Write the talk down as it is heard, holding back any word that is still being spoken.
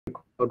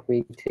record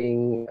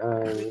meeting.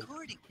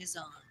 Recording is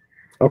on.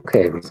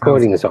 Okay,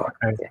 recording is on.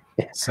 Okay.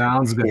 Yeah.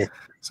 Sounds good. Yeah.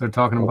 So we're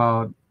talking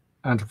about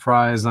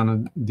enterprise on a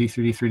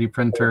D3D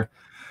printer.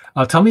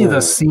 Tell me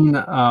the scene.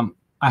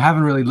 I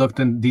haven't really looked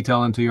in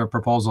detail into your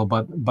proposal,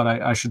 but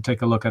I should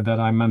take a look at that.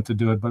 I meant to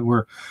do it, but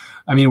we're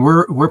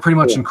pretty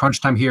much in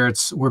crunch time here.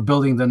 We're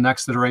building the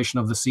next iteration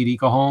of the Seed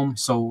Eco Home,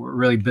 so we're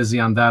really busy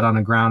on that on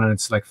the ground, and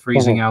it's like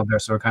freezing out there,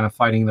 so we're kind of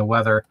fighting the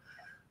weather.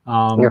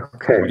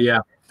 Okay.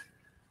 Yeah.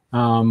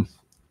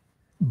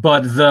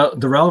 But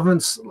the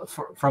relevance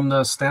from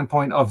the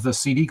standpoint of the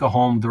Seed Eco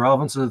Home, the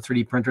relevance of the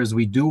 3D printers,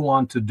 we do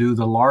want to do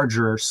the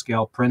larger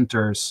scale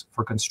printers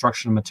for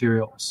construction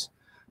materials,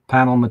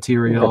 panel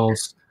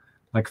materials,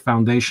 like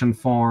foundation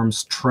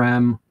forms,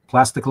 trim,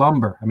 plastic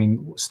lumber. I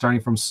mean,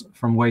 starting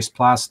from waste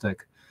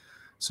plastic.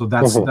 So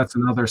that's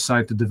another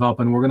side to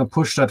develop, and we're going to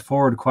push that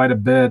forward quite a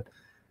bit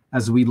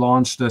as we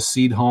launch the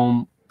Seed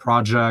Home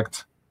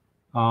project.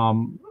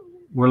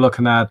 We're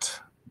looking at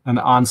an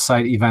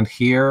on-site event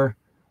here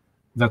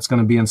that's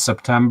going to be in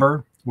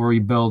September, where we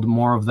build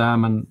more of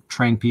them and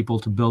train people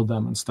to build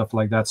them and stuff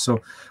like that. So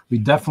we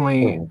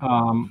definitely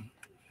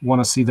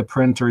want to see the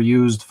printer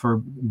used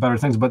for better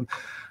things. But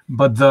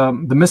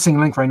the missing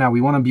link right now,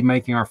 we want to be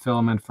making our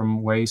filament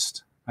from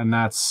waste, and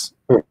it's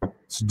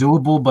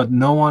doable, but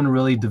no one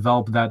really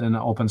developed that in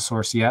open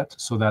source yet.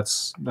 So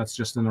that's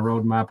just in the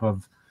roadmap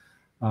of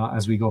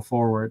as we go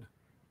forward.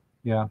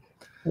 Yeah.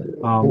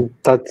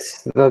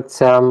 That's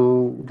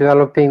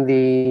developing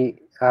the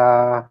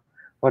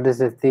what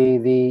is it,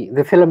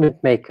 the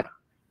filament maker?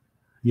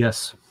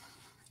 Yes,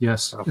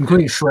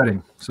 including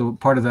shredding. So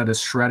part of that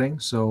is shredding.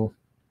 So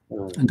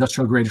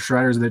industrial grade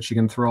shredders that you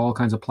can throw all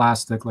kinds of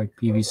plastic like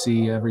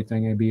PVC,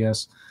 everything,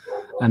 ABS,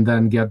 and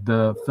then get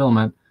the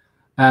filament.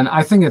 And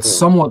I think it's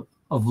somewhat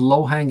of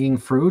low-hanging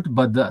fruit,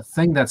 but the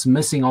thing that's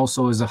missing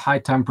also is a high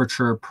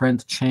temperature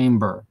print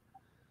chamber,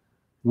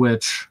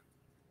 which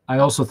I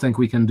also think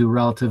we can do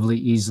relatively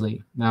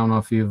easily. Now, I don't know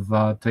if you've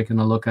taken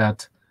a look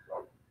at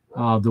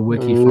the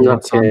wiki for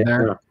what's on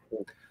there.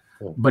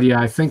 But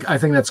yeah, I think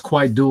that's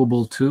quite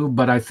doable too.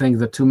 But I think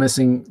the two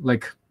missing,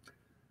 like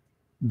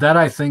that,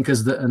 I think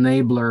is the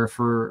enabler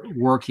for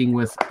working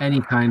with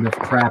any kind of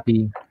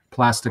crappy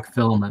plastic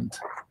filament.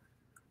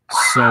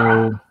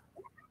 So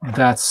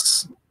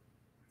that's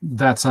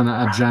an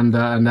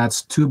agenda, and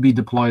that's to be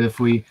deployed if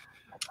we,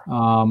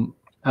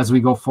 as we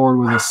go forward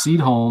with a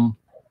Seed Home.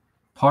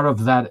 Part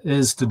of that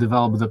is to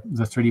develop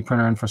the 3D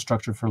printer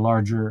infrastructure for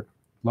larger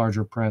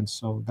prints.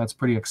 So that's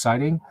pretty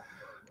exciting.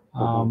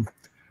 And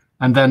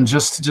then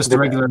just the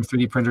regular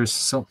 3D printers.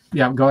 So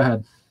yeah, go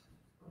ahead.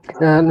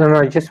 No.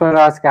 I just want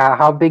to ask,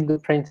 how big the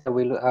printer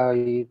are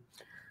you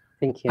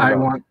thinking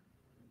about?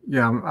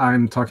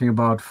 I'm talking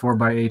about 4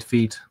 by 8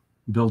 feet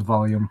build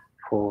volume.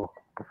 4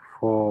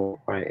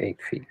 by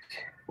 8 feet.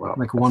 Wow.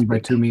 Like 1 by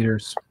 2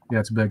 meters. Yeah,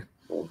 it's big.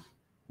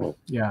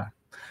 Yeah.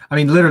 I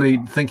mean, literally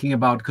thinking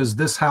about, because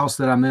this house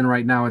that I'm in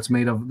right now,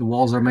 the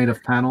walls are made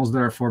of panels that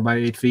are 4 by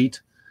 8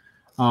 feet.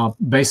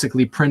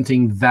 Basically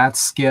printing that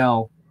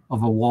scale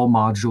of a wall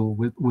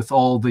module with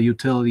all the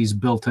utilities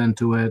built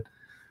into it.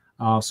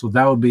 So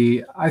that would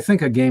be, I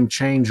think, a game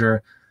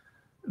changer.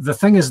 The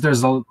thing is,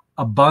 there's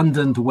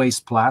abundant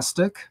waste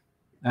plastic,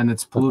 and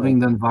it's polluting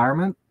the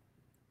environment.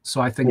 So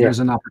I think there's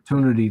an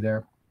opportunity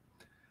there.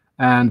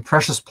 And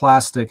precious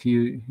plastic,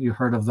 you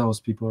heard of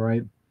those people,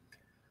 right?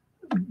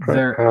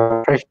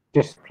 No, I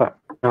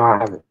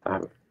haven't.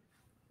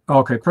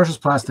 Okay, precious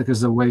plastic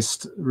is a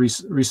waste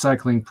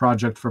recycling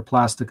project for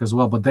plastic as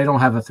well, but they don't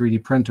have a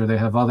 3D printer. They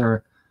have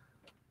other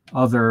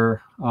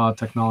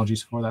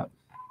technologies for that.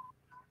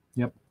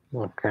 Yep.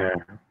 Okay.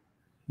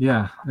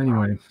 Yeah.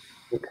 Anyway.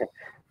 Okay.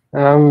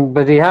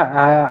 But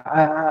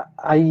yeah,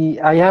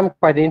 I am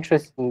quite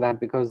interested in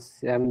that,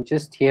 because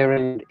just here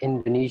in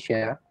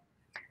Indonesia,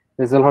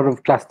 there's a lot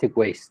of plastic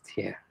waste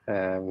here.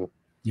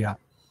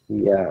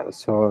 Yeah,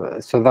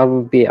 so that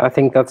would be, I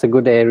think that's a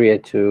good area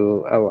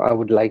to, I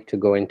would like to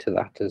go into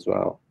that as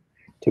well,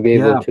 to be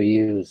able to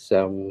use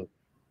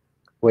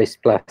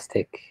waste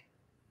plastic.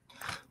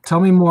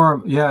 Tell me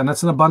more, and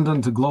that's an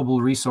abundant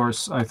global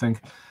resource, I think.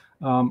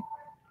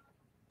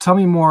 Tell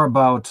me more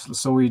about,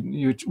 so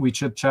we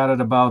chit-chatted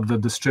about the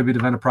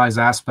distributive enterprise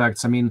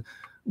aspects. I mean,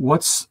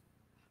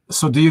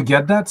 so do you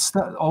get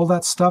all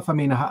that stuff? I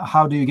mean,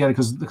 how do you get it?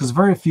 Because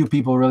very few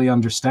people really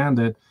understand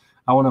it.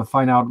 I want to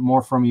find out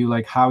more from you,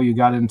 like how you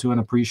got into an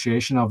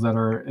appreciation of that,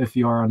 or if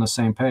you are on the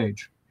same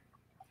page.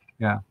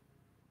 Yeah.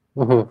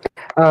 You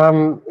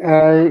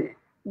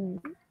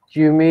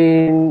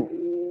mean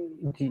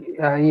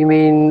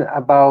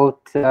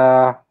about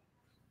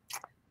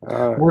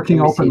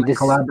working open,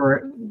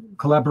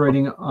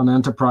 collaborating on an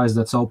enterprise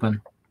that's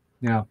open?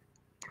 Yeah.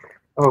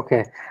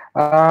 Okay.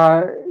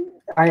 I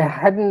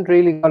hadn't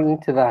really gotten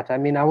into that. I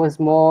mean, I was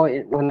more,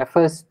 when I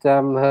first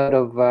heard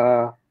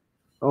of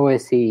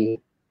OSE,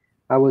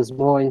 I was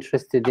more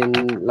interested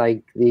in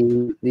like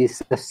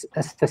these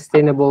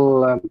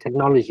sustainable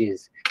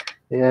technologies.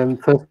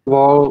 First of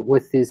all,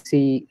 with the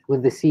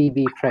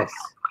CEB press,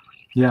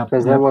 Yeah,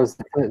 because that was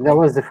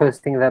the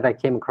first thing that I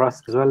came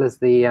across, as well as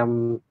the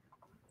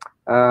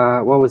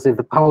what was it,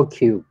 the power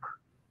cube,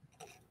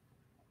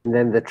 and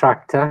then the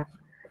tractor,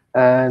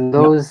 and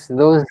those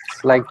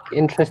like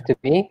interested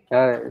me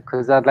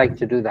because I'd like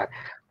to do that.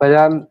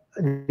 But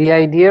the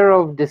idea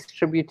of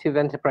distributive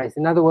enterprise,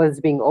 in other words,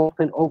 being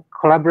open,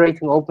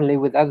 collaborating openly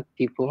with other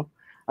people,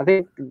 I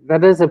think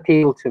that does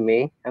appeal to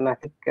me, and I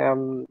think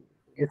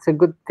it's a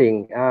good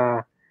thing.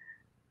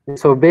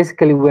 So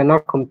basically, we're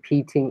not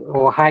competing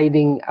or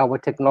hiding our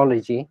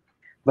technology,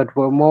 but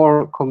we're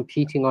more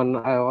competing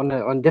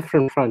on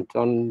different front,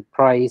 on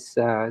price,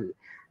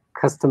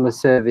 customer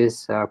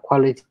service,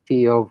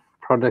 quality of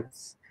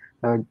products,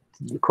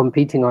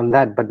 competing on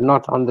that, but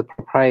not on the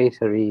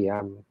proprietary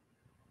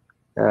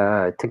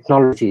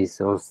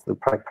technologies or the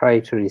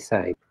proprietary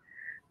side.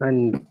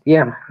 And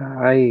yeah,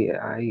 I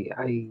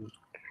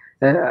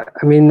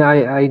mean,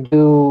 I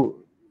do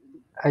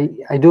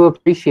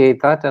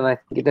appreciate that, and I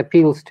think it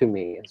appeals to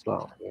me as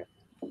well. Yeah.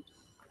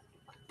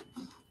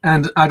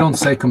 And I don't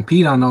say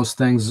compete on those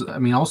things. I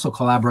mean, also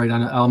collaborate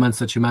on the elements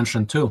that you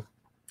mentioned too.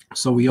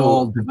 So we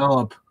all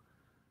develop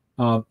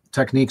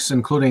techniques,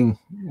 including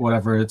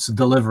whatever it's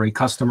delivery,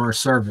 customer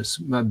service.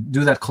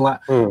 Do that I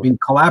mean,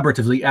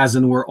 collaboratively, as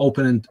in we're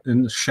open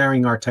in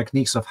sharing our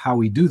techniques of how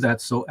we do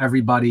that, so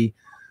everybody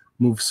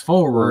moves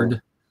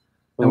forward,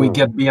 and we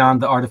get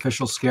beyond the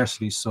artificial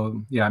scarcity.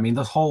 So yeah, I mean,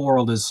 the whole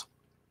world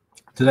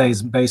today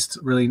is based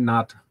really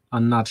not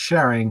on not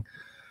sharing.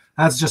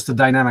 That's just a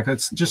dynamic.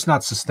 It's just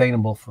not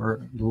sustainable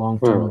for the long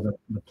term of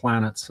the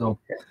planet. So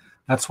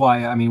that's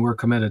why, I mean, we're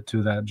committed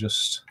to that,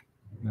 just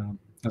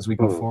as we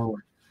go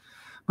forward.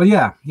 But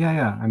yeah.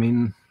 I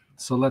mean,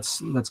 so let's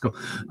go.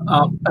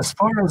 As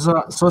far as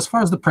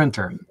the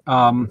printer,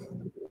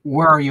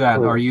 where are you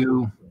at? Are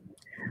you?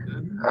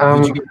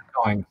 Did you get it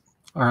going,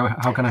 or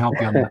how can I help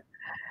you on that?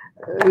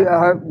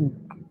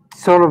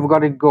 Sort of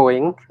got it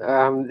going.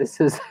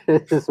 This is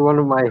one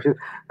of my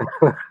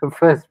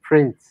first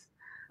prints.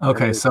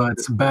 Okay, so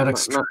it's bed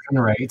extrusion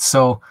rate.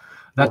 So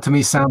that to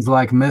me sounds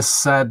like Miss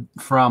said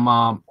from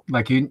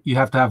like you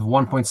have to have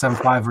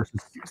 1.75 versus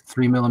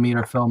 3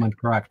 millimeter filament,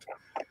 correct?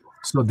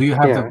 So do you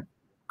have the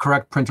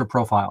correct printer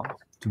profile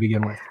to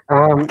begin with?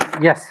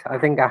 Yes, I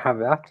think I have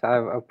that.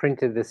 I've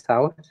printed this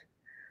out.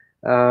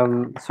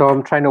 So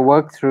I'm trying to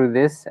work through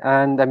this,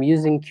 and I'm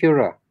using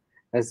Cura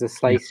as the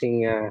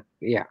slicing.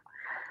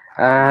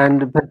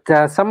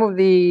 But some of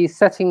the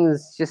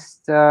settings,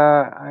 just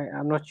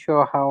I'm not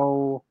sure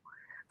how.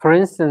 For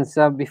instance,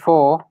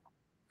 before,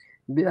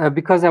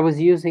 because I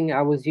was using the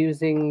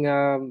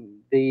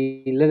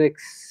Linux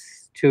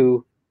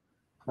 2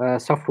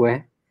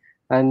 software,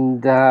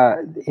 and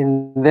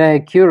in their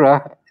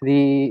Cura,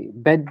 the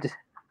bed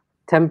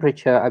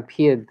temperature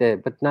appeared there.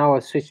 But now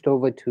I've switched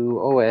over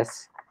to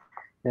OS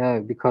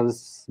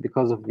because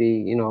of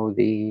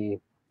the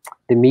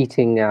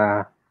meeting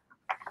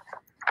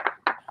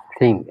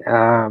thing.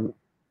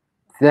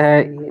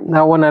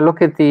 Now when I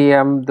look at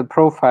the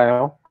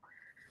profile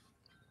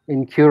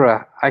in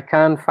Cura, I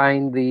can't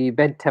find the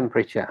bed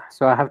temperature,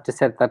 so I have to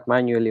set that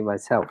manually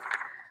myself.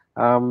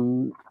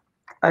 Can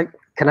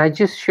I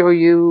just show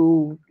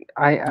you?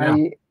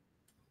 I've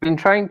been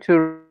trying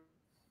to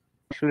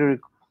actually.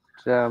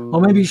 Well,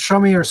 maybe show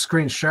me your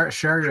screen. Share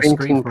your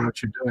screen for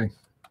what you're doing,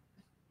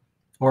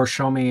 or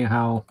show me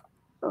how.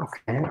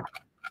 Okay.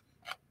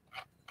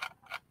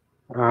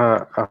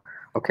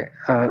 Okay.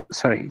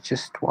 Sorry,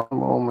 just one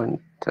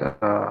moment.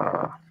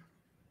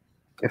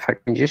 If I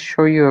can just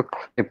show you a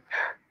clip.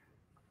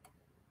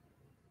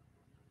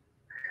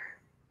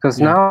 Because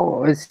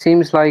now it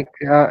seems like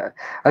I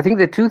think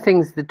the two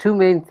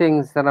main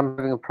things that I'm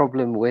having a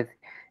problem with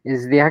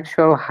is the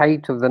actual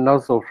height of the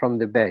nozzle from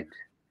the bed.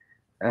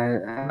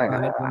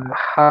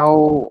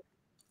 How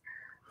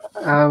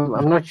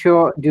I'm not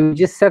sure. Do you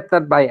just set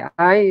that by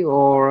eye,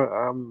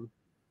 or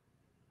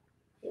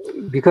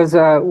because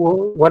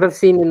what I've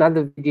seen in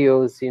other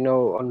videos,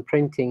 on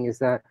printing, is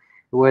that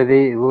where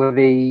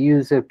they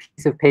use a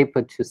piece of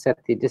paper to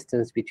set the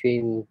distance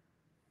between,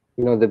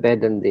 the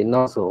bed and the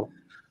nozzle.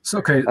 So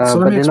okay, so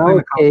let me explain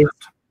the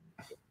concept.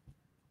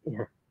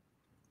 Yeah.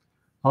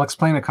 I'll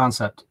explain the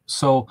concept.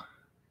 So,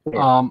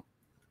 first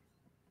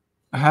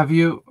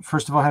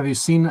of all, have you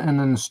seen in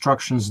the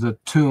instructions the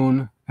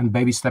tune and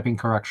baby stepping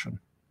correction?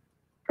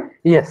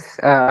 Yes,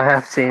 I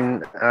have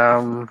seen.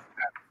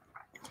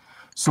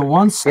 So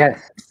once,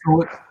 yes.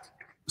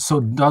 So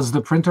does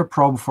the printer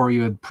probe for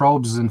you? It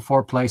probes in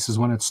 4 places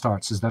when it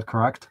starts. Is that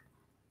correct?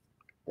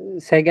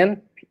 Say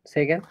again,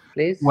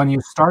 please. When you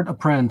start a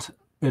print,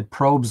 it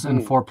probes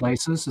in 4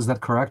 places. Is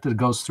that correct? It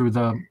goes through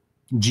the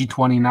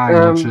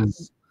G29, which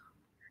is.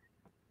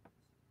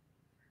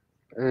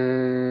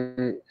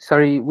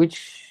 Sorry,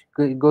 which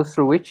goes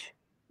through which?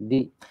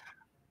 The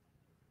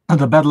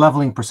bed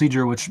leveling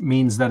procedure, which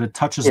means that it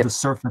touches the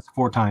surface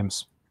 4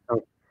 times.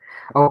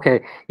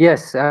 Okay.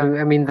 Yes.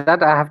 I mean,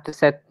 that I have to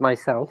set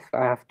myself.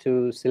 I have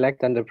to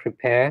select under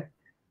prepare,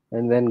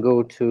 and then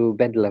go to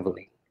bed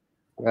leveling.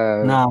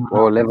 No,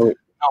 or level. No,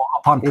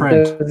 upon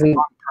print.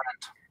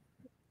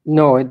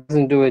 No, it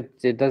doesn't do it.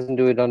 It doesn't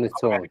do it on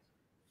its own.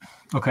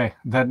 Okay,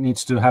 that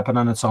needs to happen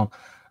on its own.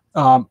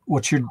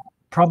 What's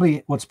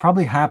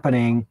probably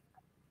happening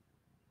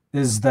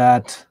is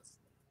that,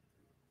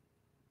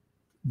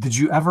 did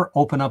you ever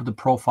open up the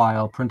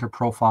printer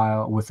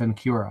profile within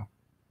Cura?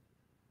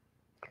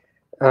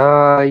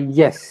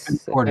 Yes.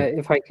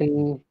 If I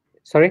can,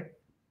 sorry?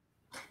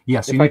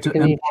 Yes, you need to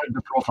import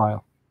the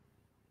profile.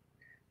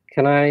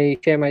 Can I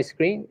share my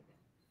screen?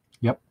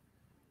 Yep.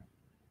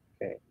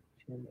 Okay,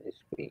 share my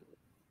screen.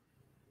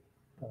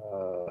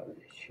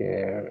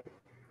 Share.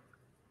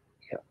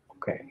 Yeah,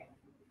 okay.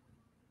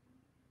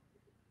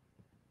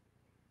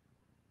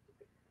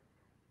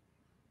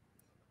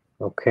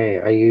 Okay,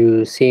 are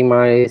you seeing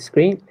my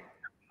screen?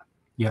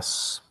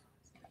 Yes.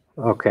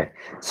 Okay,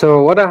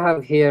 so what I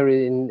have here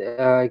in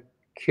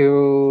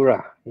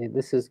Cura,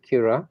 this is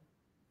Cura.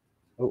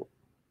 Oh,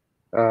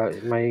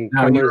 my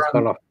camera's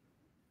gone off.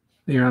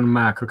 You're on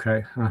Mac,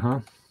 okay.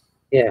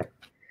 Yeah,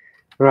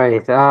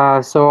 right.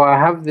 So I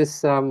have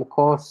this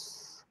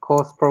course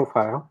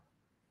profile,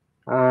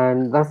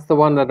 and that's the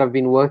one that I've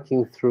been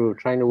working through,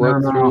 trying to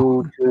work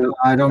through. No,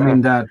 I don't mean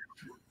that.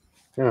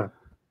 Yeah.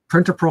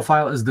 Printer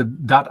profile is the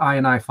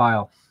 .ini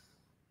file.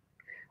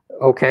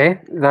 Okay,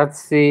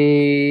 that's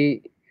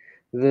the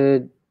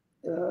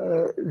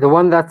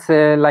one that's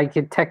like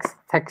a text.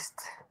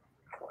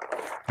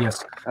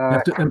 Yes, you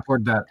have to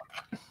import that.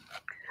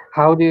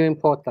 How do you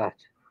import that?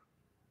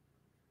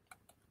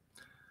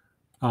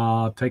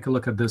 Take a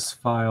look at this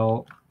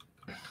file.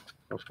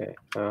 Okay.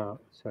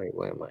 Sorry,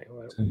 where am I?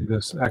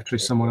 This actually,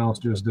 someone else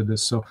just did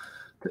this. So,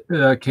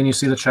 can you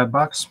see the chat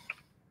box?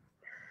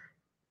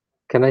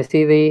 Can I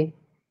see the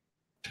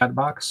chat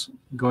box?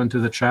 Go into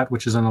the chat,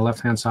 which is on the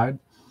left-hand side.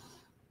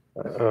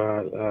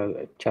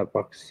 Chat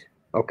box.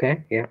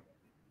 Okay. Yeah.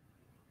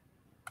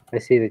 I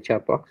see the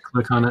chat box.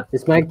 Click on it.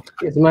 Is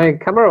my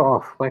camera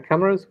off? My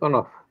camera's gone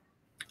off.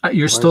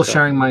 You're still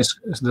sharing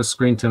the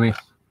screen to me.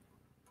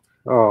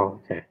 Oh,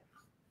 okay.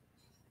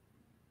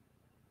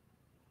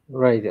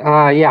 Right.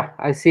 Yeah.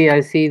 I see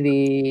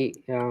the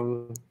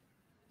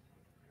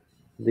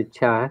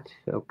chat.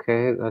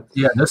 Okay. That's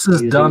this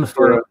is done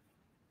for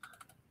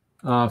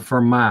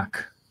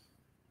Mac.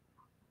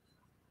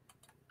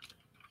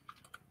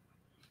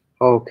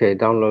 Okay.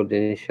 Download the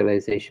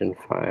initialization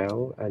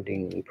file.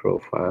 Adding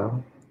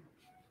profile.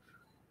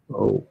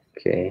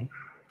 Okay.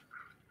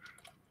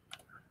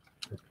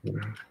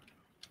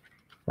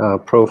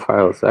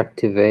 Profiles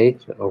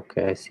activate.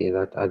 Okay, I see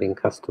that. Adding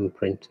custom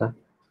printer.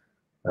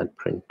 Add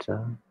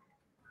printer.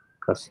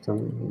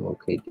 Custom.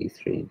 Okay,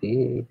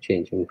 D3D.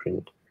 Changing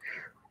print.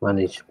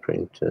 Manage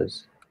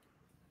printers.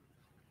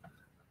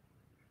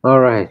 All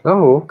right.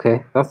 Oh,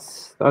 okay.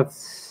 That's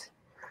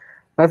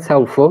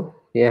helpful.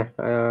 Yeah.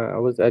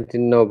 I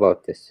didn't know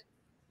about this.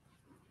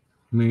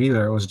 Me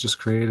either. It was just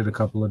created a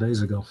couple of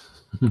days ago.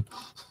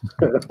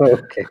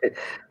 Okay.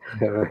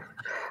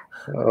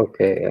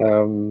 Okay.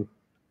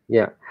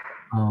 Yeah.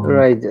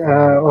 Right.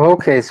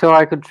 Okay. So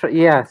I could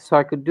so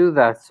I could do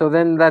that. So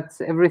then that's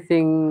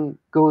everything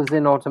goes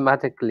in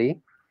automatically,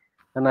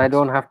 and I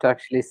don't have to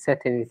actually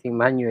set anything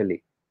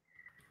manually.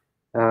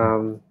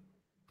 Right.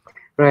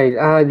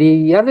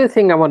 The other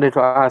thing I wanted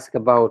to ask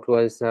about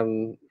was,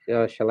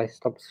 shall I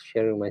stop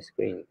sharing my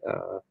screen?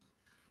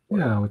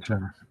 Yeah,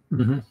 whichever.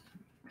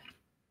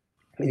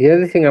 The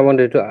other thing I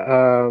wanted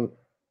to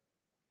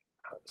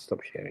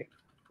stop sharing.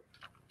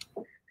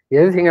 The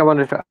other thing I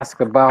wanted to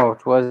ask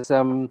about was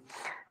the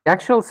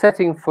actual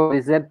setting for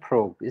the Z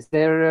probe. Is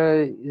there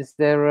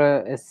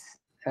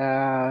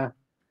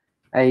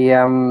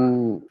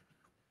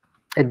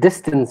a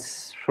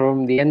distance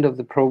from the end of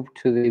the probe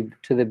to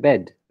the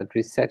bed that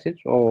we set it,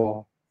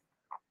 or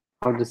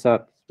how does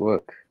that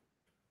work?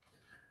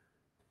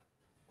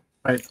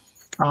 Right.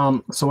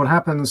 So what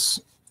happens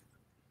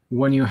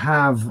when you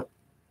have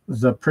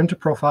the printer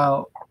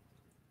profile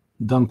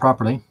done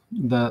properly,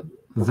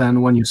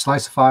 then when you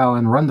slice a file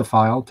and run the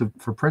file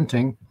for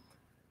printing,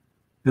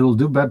 it'll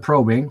do bed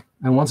probing,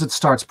 and once it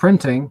starts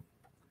printing,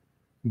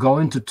 go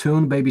into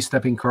tune baby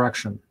stepping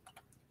correction,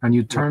 and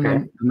you turn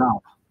on the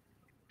knob.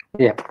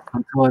 Yeah.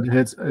 Until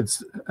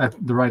it's at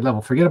the right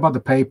level. Forget about the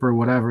paper,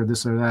 whatever,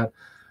 this or that.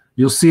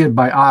 You'll see it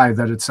by eye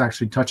that it's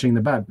actually touching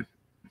the bed.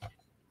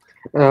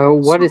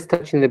 What is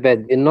touching the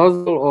bed? The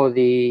nozzle or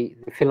the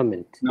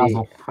filament?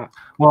 Nozzle.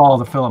 Well,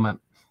 the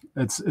filament.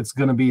 It's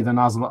going to be, the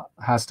nozzle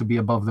has to be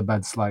above the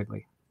bed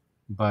slightly,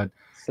 but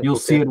you'll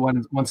see it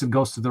once it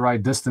goes to the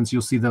right distance.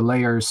 You'll see the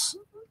layers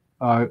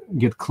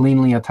get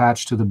cleanly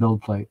attached to the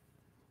build plate.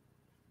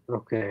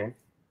 Okay.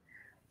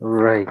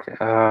 Right.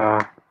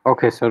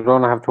 Okay, so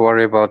don't have to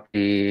worry about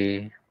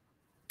the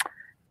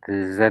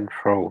Z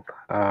probe.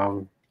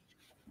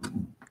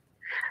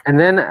 And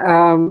then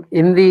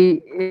in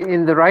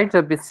the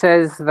write-up it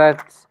says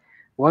that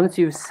once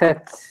you've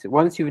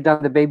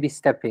done the baby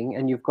stepping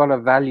and you've got a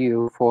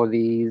value for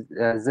the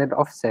Z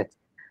offset,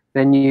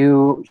 then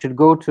you should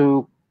go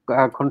to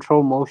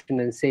control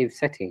motion and save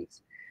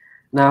settings.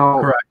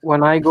 Now, correct.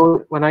 when I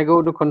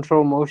go to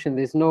control motion,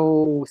 there's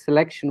no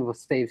selection for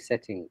save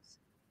settings.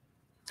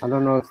 I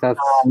don't know if that's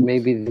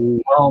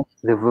maybe Well,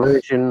 the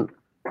version.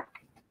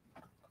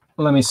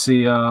 let me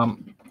see.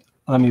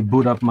 Let me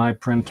boot up my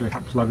printer,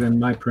 plug in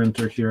my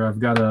printer here. I've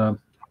got a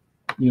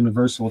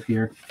universal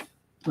here.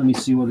 Let me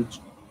see what it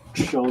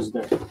shows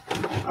there.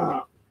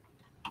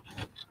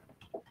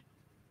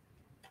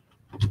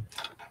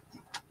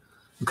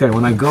 Okay,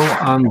 when I go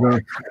on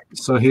the,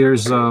 so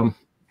here's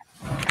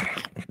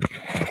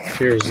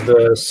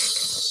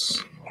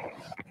this.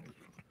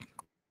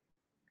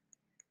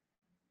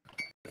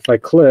 If I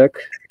click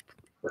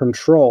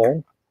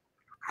Control,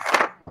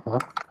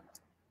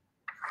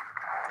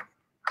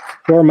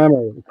 store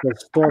memory. It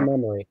says store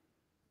memory.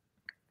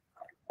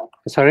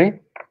 Sorry?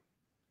 It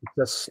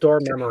says store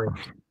memory.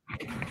 Under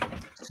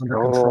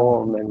Store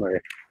control.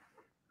 memory.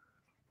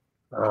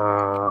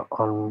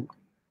 On.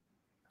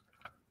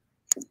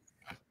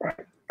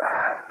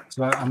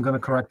 So I'm going to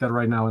correct that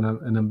right now in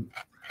a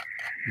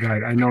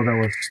guide. I know that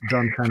was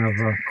done kind of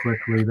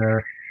quickly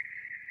there.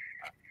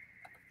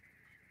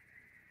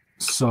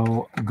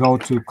 So go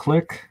to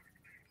click,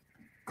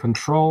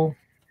 control,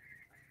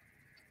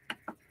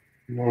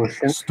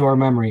 Motion. store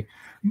memory.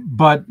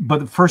 But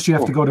first you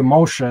have to go to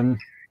motion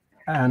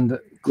and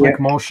click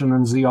motion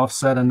and Z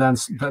offset and then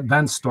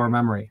store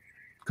memory,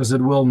 because it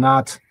will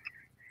not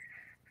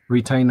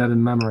retain that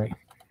in memory.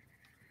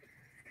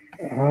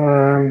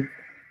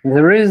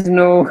 There is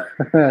no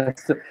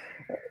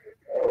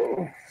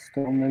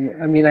store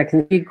memory. I mean, I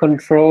can see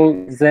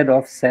Control Z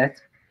offset.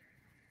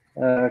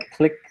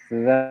 Click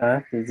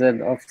that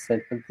Z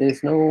offset, but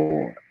there's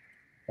no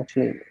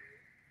actually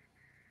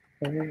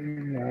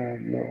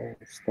no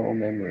store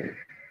memory.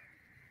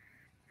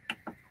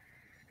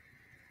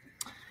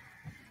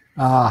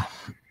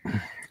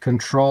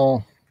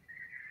 Control.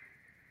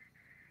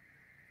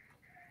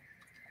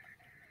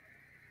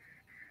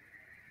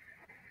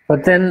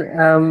 But then,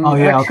 oh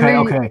yeah, actually,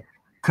 okay.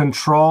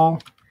 Control,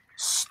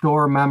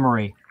 store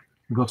memory.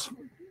 Go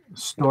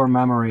store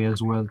memory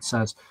is what it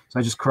says. So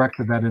I just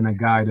corrected that in a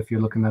guide. If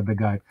you're looking at the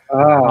guide.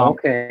 Oh,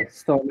 okay.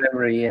 Store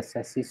memory. Yes,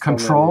 I see. Store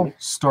Control, memory.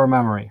 store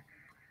memory.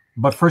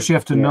 But first you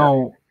have to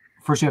know.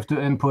 First you have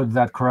to input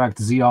that correct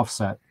Z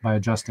offset by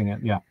adjusting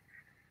it. Yeah.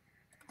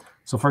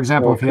 So for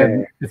example,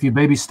 if you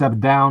baby step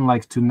down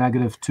like to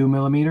 -2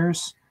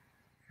 millimeters,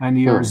 and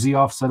your Z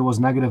offset was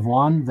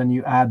 -1, then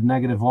you add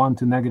 -1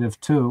 to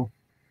 -2.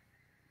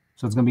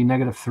 So it's going to be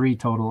 -3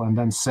 total, and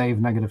then save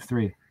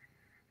 -3.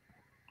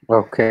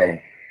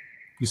 Okay.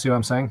 You see what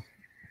I'm saying?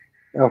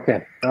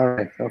 Okay. All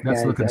right. Okay.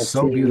 That's looking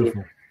so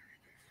beautiful.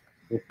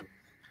 All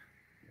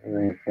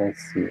right.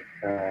 Let's see.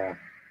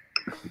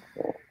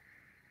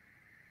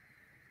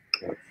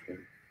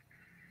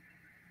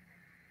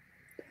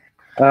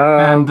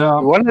 And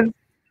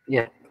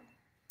yeah.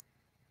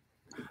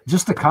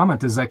 Just a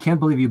comment is, I can't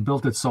believe you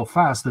built it so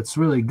fast. That's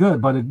really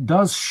good, but it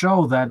does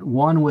show that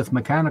one with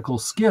mechanical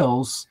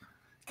skills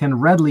can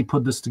readily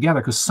put this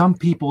together, because some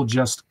people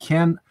just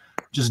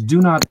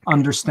do not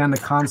understand the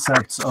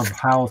concepts of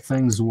how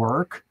things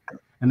work,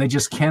 and they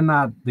just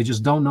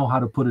don't know how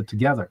to put it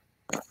together.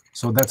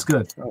 So that's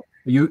good.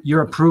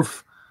 You're a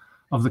proof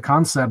of the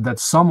concept that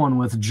someone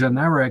with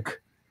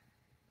generic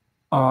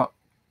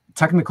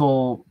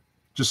technical,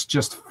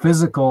 just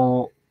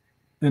physical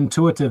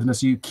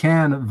intuitiveness, you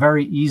can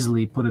very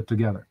easily put it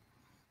together.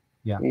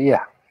 Yeah.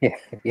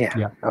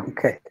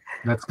 Okay,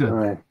 that's good. all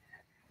right.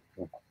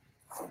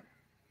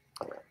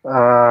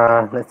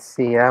 Let's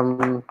see.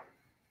 Okay.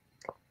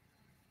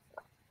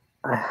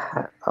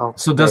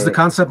 So does the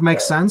concept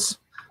make sense?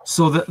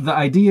 So the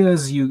idea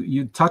is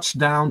you touch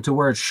down to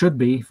where it should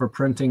be for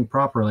printing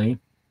properly,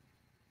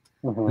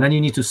 and then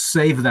you need to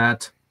save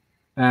that,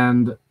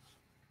 and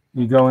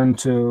you go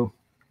into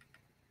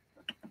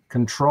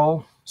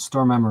Control,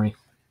 store memory.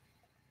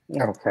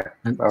 Okay.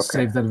 And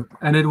save that,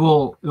 and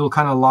it'll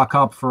kind of lock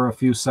up for a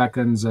few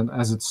seconds, and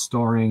as it's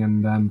storing,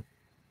 and then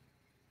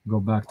go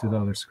back to the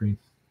other screen.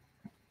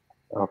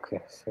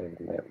 Okay. Save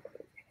memory.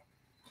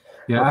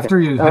 Yeah. Okay. After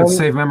you hit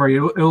save memory,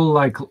 it'll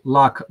like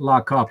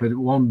lock up. It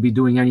won't be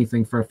doing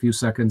anything for a few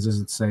seconds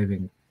as it's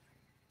saving.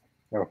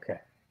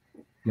 Okay.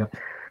 Yep.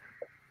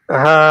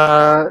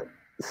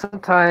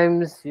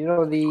 Sometimes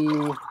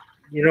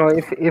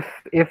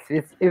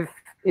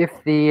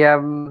if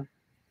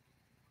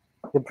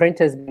the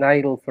printer has been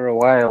idle for a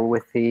while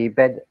with the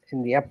bed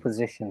in the up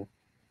position,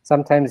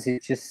 sometimes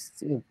it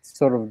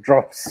sort of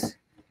drops.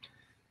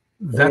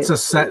 That's a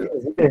set.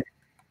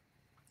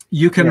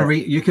 You can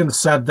you can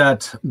set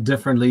that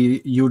differently.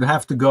 You'd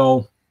have to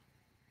go.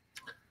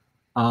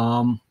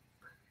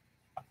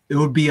 It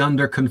would be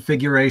under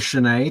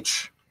configuration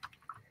H.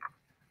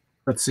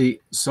 Let's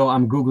see. So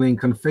I'm Googling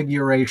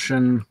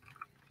configuration.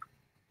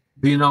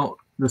 Do you know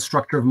the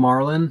structure of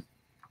Marlin?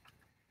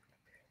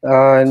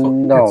 No,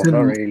 not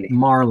really.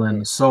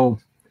 Marlin. So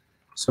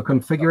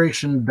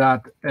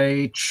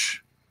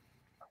configuration.h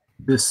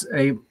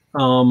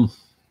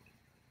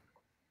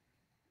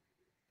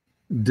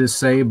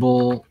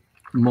disable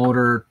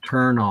motor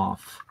turn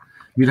off.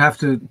 You'd have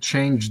to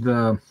change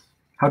how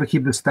to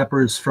keep the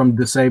steppers from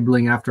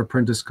disabling after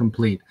print is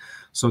complete.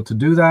 So to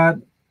do that,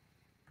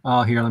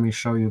 Here, let me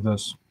show you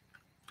this.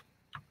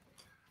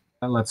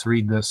 Let's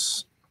read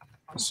this.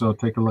 So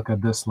take a look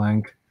at this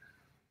link.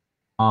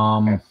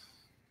 Okay.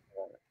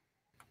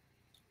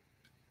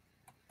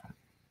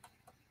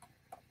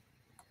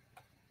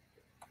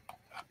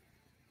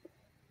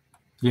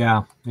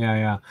 Yeah.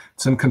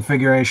 It's in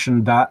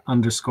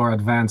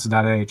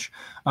configuration._advanced.h.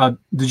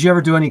 Did you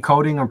ever do any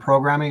coding or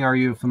programming? Are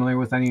you familiar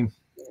with any?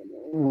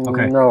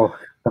 Okay. No,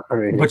 not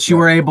really. But you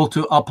were able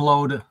to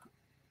upload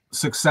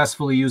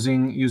successfully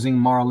using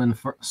Marlin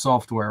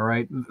software,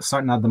 right?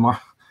 Sorry, not the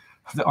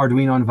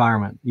Arduino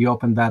environment. You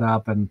opened that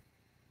up and.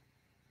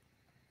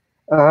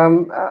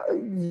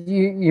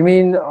 You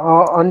mean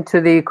onto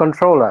the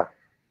controller?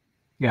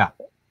 Yeah.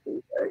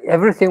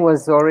 Everything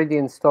was already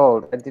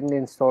installed. I didn't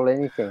install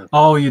anything.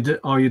 Oh, you did.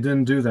 Oh, you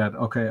didn't do that.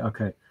 Okay.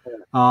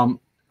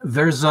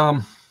 There's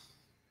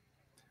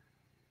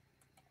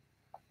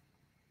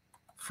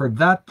for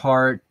that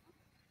part,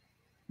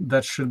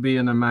 that should be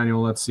in a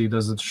manual. Let's see.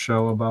 Does it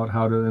show about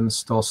how to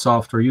install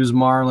software? Use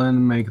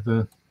Marlin. Make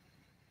the.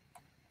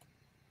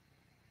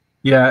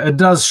 Yeah, it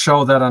does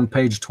show that on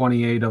page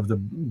 28 of the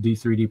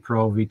D3D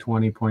Pro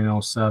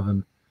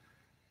V20.07.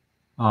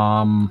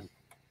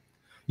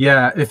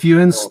 Yeah, if you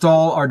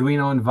install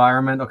Arduino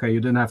environment, okay, you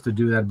didn't have to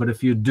do that. But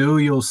if you do,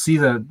 you'll see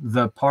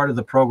the part of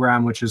the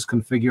program which is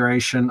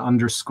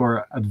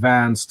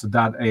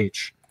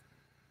configuration_advanced.h.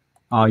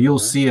 You'll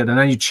see it, and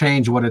then you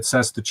change what it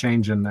says to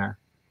change in there.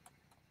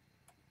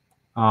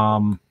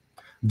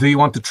 Do you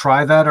want to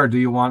try that, or do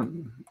you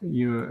want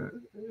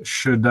you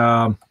should?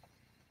 You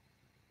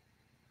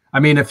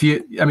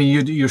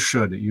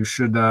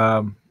should.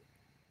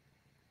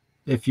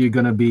 If you're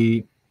gonna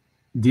be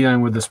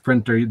dealing with this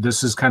printer,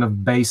 this is kind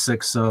of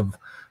basics of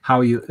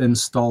how you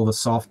install the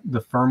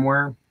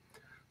firmware,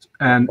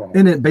 and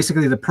in it,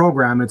 basically the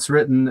program, it's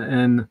written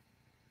in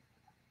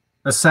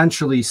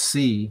essentially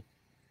C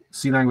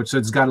language, so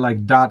it's got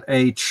like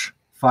 .h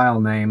file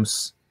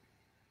names.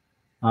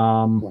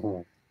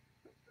 Arduino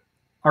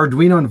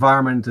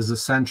environment is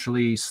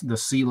essentially the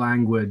C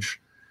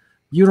language.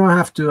 You don't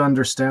have to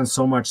understand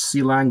so much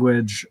C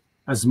language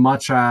as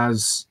much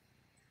as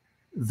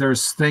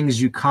there's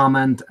things you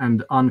comment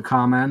and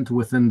uncomment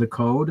within the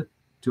code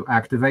to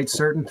activate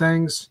certain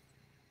things.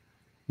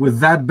 With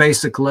that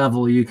basic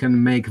level, you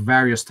can make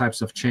various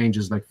types of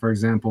changes, like, for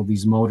example,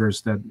 these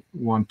motors that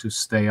want to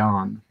stay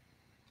on.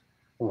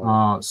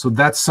 So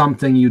that's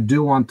something you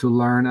do want to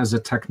learn as a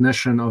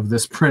technician of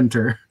this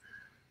printer.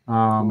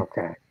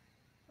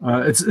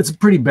 It's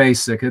pretty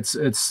basic.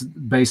 It's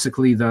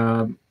basically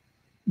the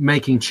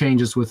making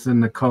changes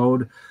within the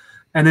code.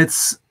 And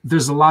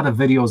there's a lot of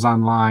videos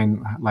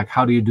online, like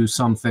how do you do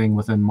something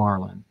within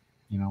Marlin,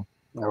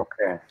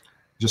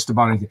 just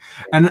about anything.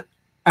 And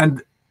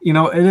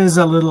it is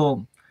a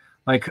little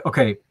like,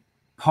 okay,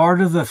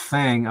 part of the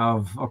thing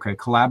of,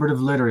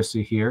 collaborative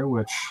literacy here,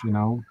 which,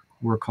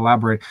 we're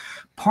collaborating.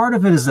 Part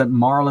of it is that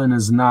Marlin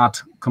is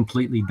not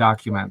completely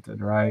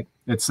documented, right?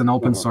 It's an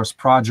open source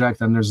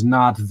project, and there's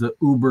not the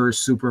uber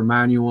super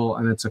manual,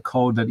 and it's a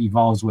code that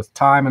evolves with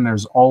time, and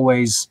there's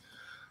always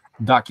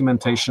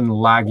documentation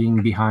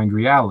lagging behind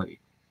reality.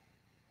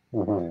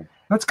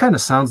 That kind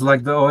of sounds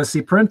like the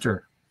OSC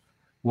printer.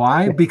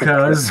 Why?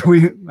 Because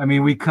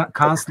we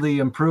constantly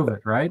improve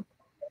it, right?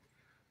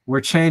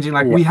 We're changing.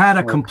 Like, we had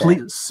a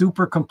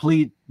super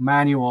complete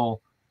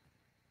manual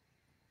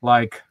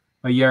like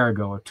a year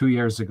ago or 2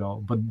 years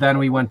ago, but then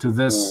we went to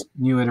this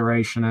new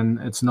iteration, and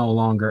it's no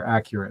longer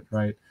accurate,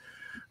 right?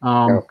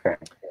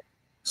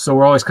 So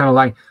we're always kind of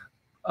like,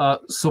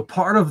 so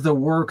part of the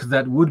work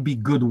that would be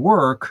good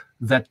work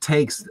that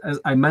takes, as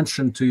I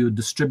mentioned to you,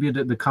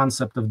 the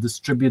concept of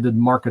distributed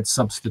market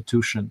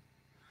substitution.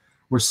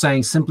 We're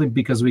saying simply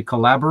because we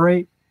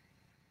collaborate,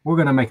 we're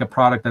going to make a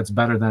product that's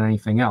better than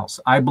anything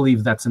else. I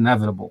believe that's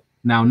inevitable.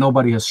 Now,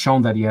 nobody has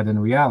shown that yet in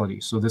reality.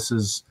 So this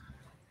is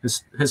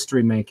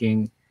history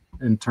making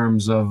in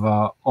terms of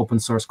open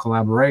source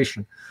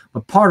collaboration.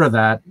 But part of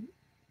that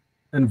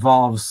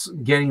involves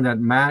getting that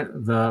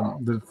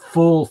the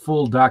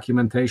full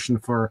documentation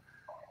for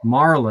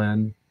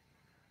Marlin,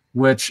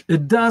 which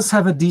it does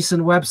have a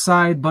decent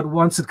website, but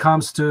once it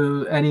comes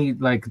to any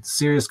like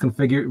serious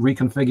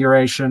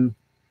reconfiguration,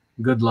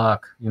 good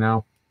luck,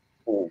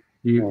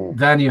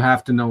 Then you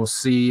have to know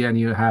C, and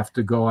you have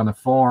to go on the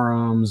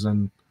forums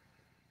and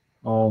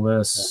all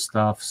this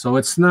stuff. So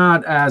it's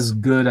not as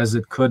good as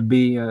it could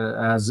be,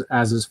 as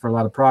is for a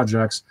lot of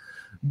projects,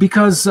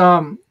 because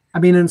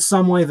in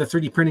some way the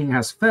 3D printing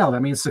has failed.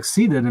 It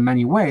succeeded in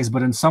many ways,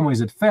 but in some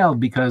ways it failed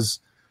because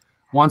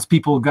once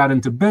people got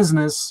into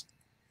business,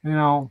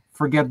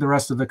 forget the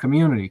rest of the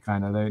community.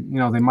 Kind of,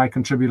 they might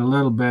contribute a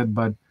little bit,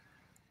 but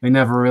they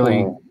never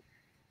really.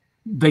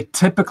 They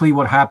typically,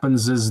 what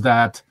happens is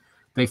that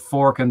they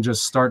fork and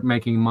just start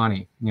making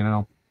money,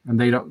 and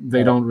they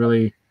don't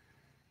really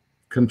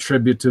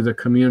contribute to the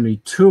community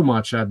too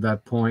much at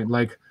that point.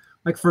 Like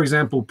for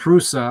example,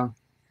 Prusa,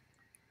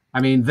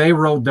 they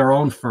wrote their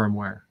own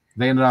firmware.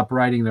 They ended up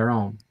writing their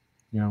own.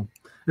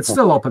 It's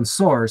still open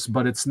source,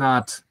 but it's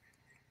not.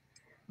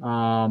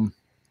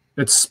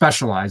 It's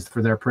specialized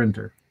for their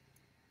printer.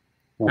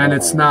 And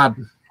it's not,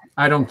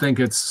 I don't think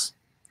it's,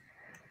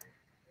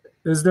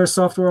 is there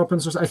software open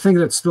source? I think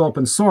it's still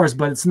open source,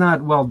 but it's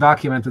not well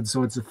documented,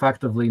 so it's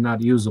effectively not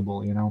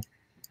usable, you know.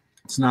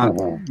 It's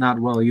not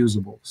well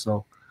usable.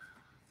 So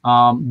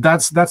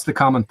that's the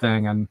common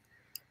thing. And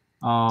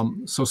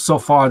so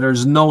far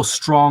there's no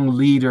strong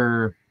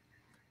leader,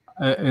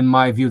 in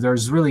my view.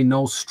 There's really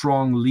no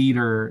strong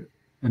leader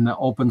in the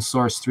open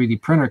source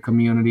 3D printer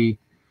community,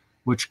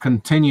 which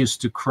continues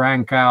to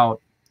crank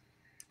out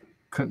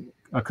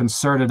a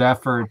concerted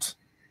effort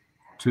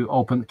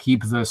to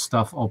keep this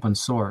stuff open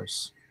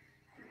source.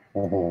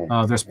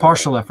 There's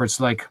partial efforts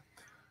like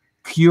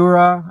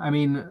Cura. I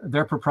mean,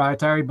 they're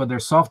proprietary, but their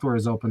software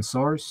is open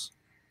source,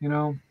 you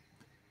know.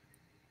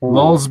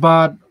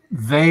 Lulzbot,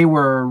 they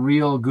were a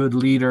real good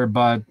leader,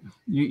 but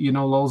you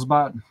know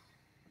Lulzbot?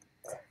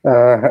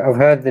 I've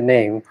heard the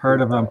name.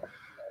 Heard of them.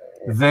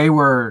 They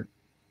were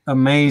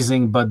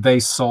amazing, but they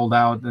sold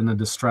out in a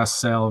distress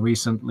sale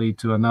recently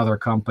to another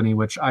company,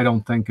 which I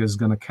don't think is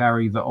going to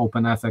carry the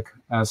open ethic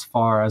as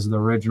far as the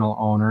original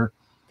owner.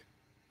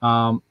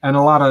 And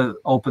a lot of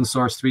open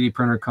source 3D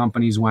printer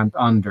companies went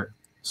under.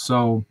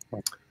 So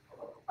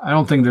I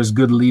don't think there's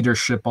good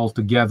leadership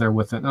altogether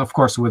with it. And of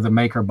course, with the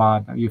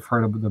MakerBot, you've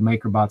heard of the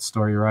MakerBot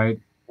story, right?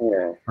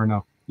 Yeah. Or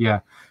no?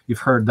 Yeah, you've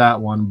heard that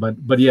one.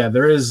 But yeah,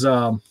 there is,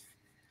 you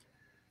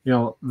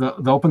know,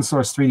 the open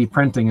source 3D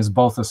printing is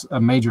both a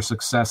major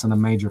success and a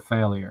major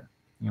failure,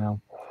 you know.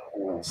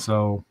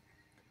 So,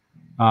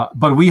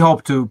 but we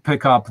hope to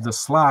pick up the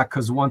slack,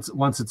 because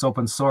once it's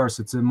open source,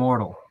 it's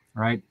immortal,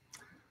 right?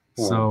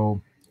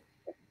 So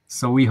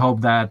we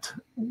hope that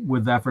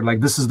with effort, like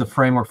this is the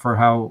framework for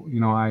how, you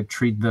know, I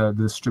treat the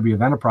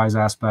distributed enterprise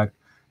aspect.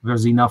 If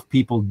there's enough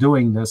people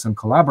doing this and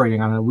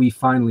collaborating on it, we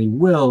finally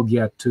will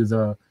get to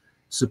the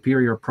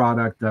superior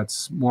product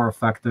that's more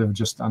effective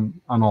just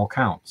on all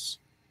counts,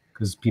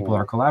 because people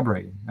are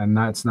collaborating, and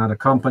that's not a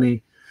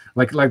company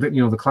like the,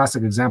 you know, the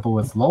classic example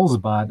with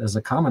Lulzbot as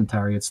a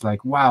commentary. It's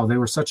like, wow, they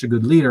were such a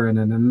good leader, and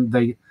then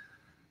they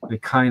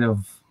kind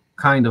of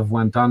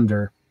went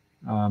under,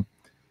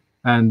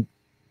 and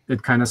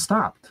it kind of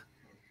stopped,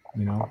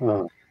 you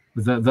know.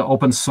 The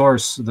open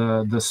source,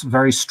 this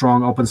very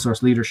strong open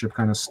source leadership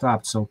kind of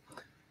stopped. So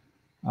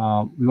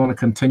we want to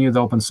continue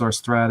the open source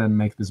thread and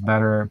make this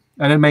better.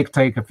 And it may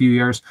take a few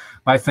years,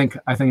 but I think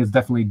it's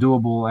definitely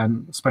doable.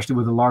 And especially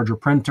with the larger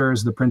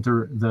printers, the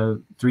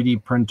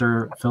 3D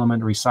printer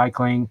filament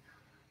recycling,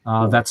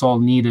 that's all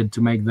needed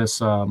to make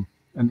this an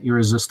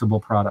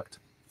irresistible product.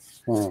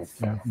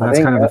 Yeah, that's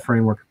kind of the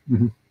framework.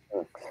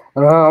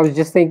 I was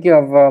just thinking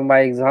of my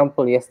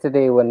example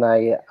yesterday when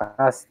I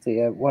asked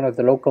one of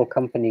the local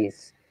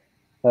companies,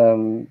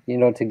 you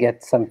know, to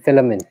get some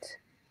filament.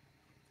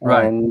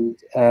 Right.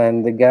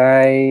 And the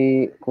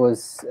guy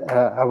was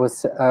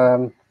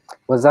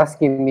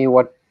asking me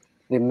what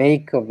the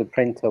make of the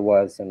printer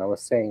was, and I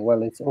was saying,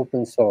 well, it's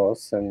open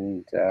source,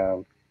 and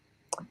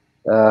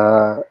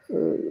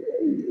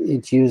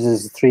it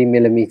uses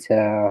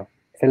 3mm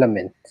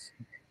filament.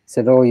 He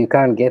said, oh, you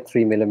can't get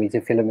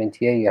 3mm filament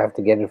here, you have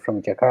to get it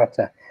from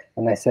Jakarta.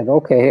 And I said,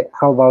 okay,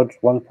 how about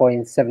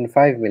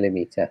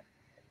 1.75mm?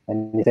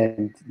 And he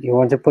said, you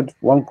want to put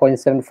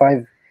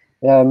 1.75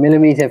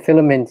 millimeter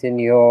filament in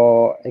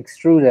your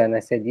extruder? And I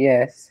said,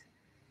 yes.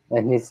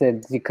 And he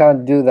said, you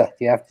can't do that,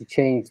 you have to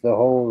change the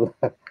whole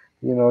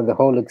you know, the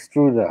whole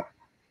extruder.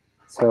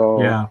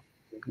 So yeah.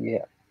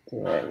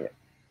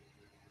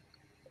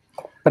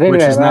 But anyway,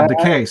 which is not the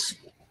case.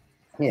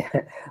 Yeah,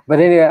 but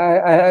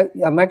anyway,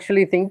 I'm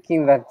actually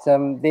thinking that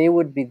they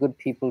would be good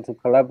people to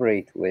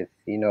collaborate with,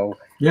 you know.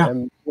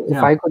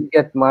 If I could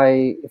get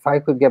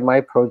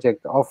my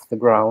project off the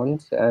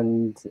ground,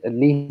 and at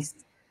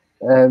least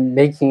have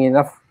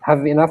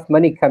enough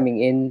money coming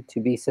in to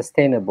be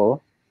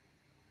sustainable,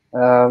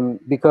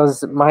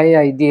 because my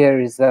idea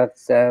is that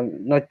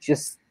not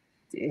just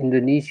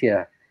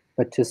Indonesia,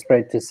 but to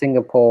spread to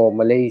Singapore,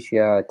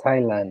 Malaysia,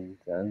 Thailand,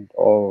 and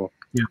all,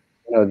 you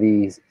know,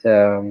 these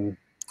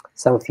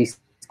Southeast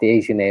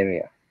Asian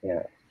area.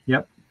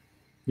 Yep.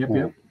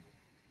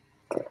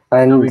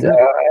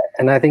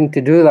 And I think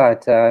to do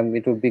that,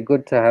 it would be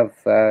good to have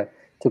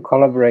to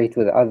collaborate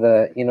with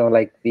other, you know,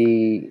 like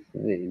the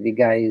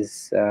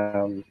guys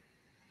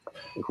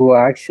who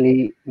are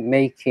actually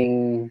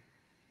making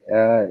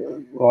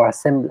or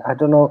assemble. I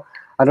don't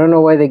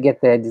know where they get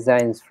their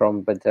designs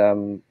from, but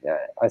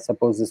I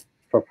suppose it's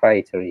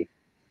proprietary.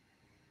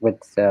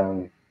 But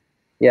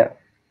yeah, it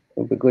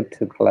would be good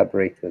to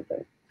collaborate with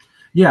them.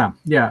 Yeah,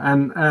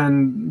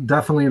 and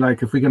definitely,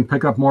 like, if we can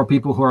pick up more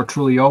people who are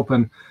truly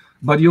open,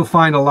 but you'll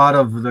find a lot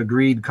of the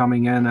greed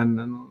coming in, and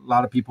a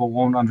lot of people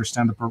won't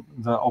understand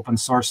the open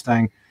source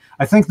thing.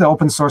 I think the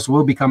open source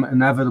will become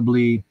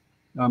inevitably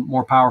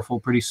more powerful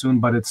pretty soon,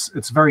 but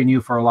it's very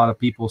new for a lot of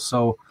people.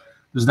 So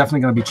there's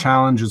definitely going to be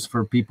challenges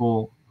for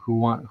people who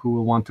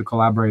will want to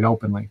collaborate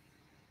openly.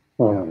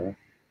 So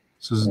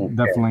there's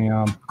definitely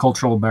a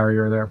cultural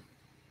barrier there.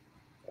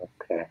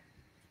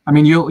 I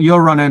mean, you'll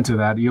run into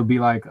that. You'll be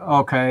like,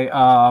 okay,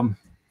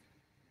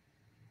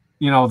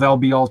 they'll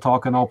be all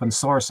talking open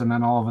source, and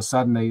then all of a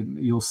sudden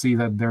you'll see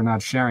that they're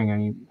not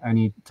sharing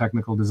any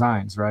technical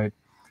designs, right?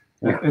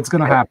 It's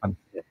going to happen.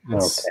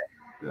 It's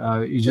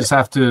you just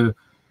have to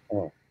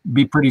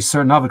be pretty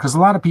certain of it, because a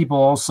lot of people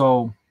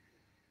also,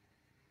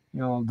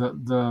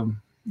 the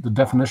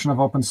definition of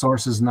open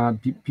source is not,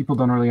 people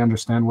don't really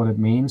understand what it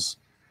means.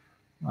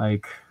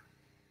 Like,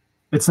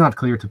 it's not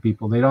clear to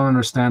people. They don't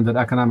understand that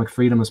economic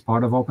freedom is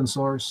part of open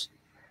source.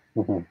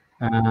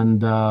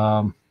 And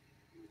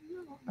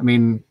I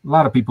mean, a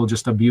lot of people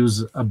just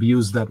abuse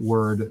that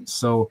word.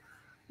 So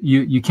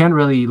you can't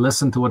really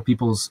listen to what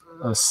people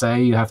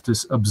say. You have to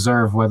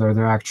observe whether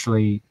they're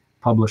actually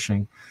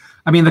publishing.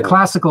 I mean, the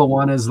classical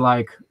one is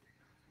like,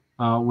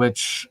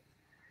 which,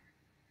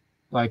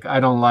 like, I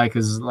don't like,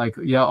 is like,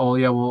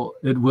 well,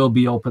 it will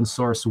be open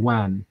source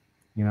when,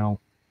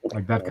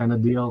 like that kind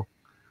of deal,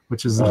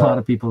 which is a lot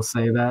of people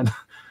say that,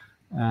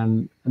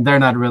 and they're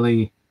not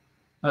really.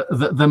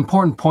 The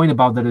important point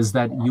about that is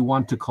that you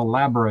want to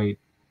collaborate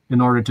in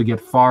order to get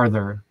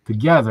farther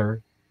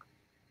together,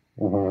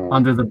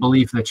 under the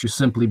belief that you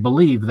simply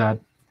believe that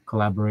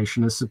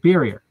collaboration is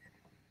superior.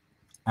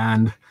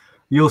 And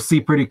you'll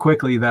see pretty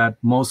quickly that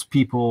most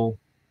people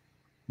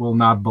will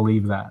not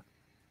believe that.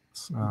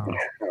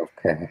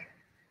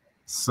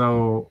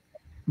 So,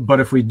 but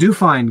if we do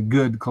find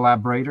good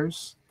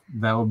collaborators,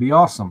 that will be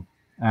awesome.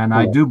 And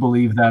I do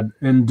believe that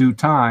in due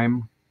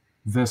time,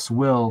 this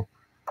will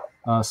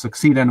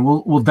succeed, and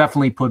we'll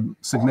definitely put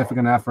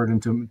significant effort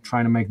into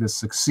trying to make this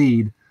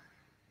succeed.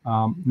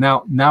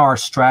 Now our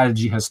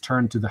strategy has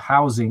turned to the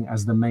housing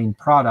as the main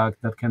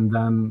product that can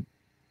then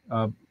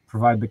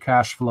provide the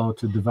cash flow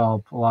to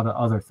develop a lot of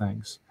other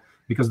things,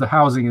 because the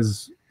housing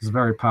is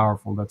very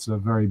powerful. That's a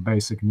very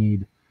basic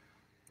need.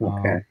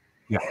 Yeah.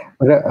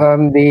 But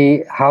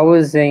the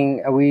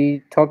housing, are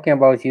we talking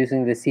about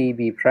using the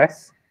CEB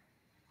press?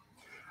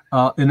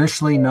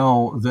 Initially,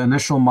 no. The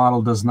initial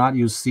model does not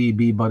use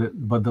CEB,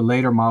 but the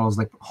later models,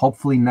 like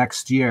hopefully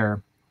next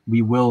year,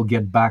 we will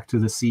get back to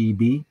the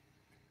CEB,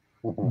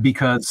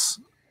 because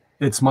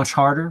it's much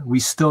harder. We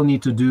still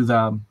need to do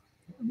the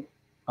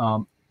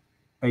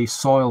a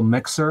soil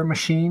mixer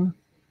machine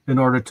in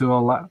order to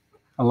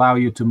allow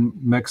you to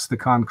mix the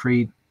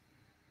concrete,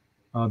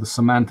 the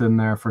cement in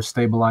there for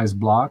stabilized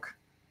block,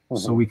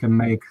 so we can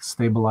make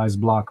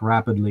stabilized block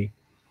rapidly.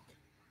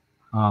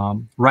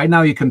 Right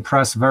now you can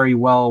press very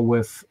well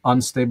with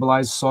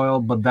unstabilized soil,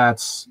 but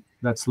that's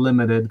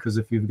limited, because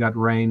if you've got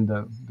rain,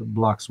 the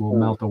blocks will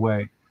melt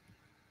away.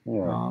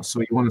 So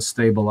you want to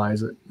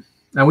stabilize it.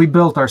 And we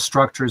built our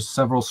structures,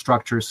 several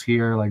structures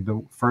here, like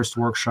the first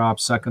workshop,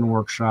 second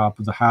workshop,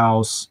 the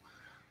house,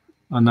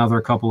 another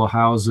couple of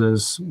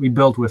houses. We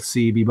built with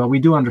CEB, but we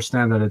do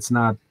understand that it's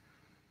not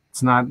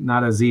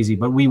as easy.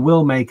 But we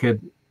will make it.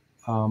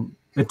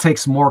 It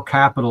takes more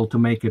capital to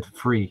make it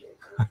free.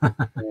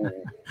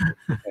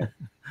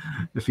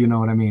 If you know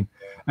what I mean.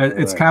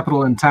 It's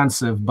capital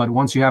intensive, but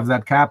once you have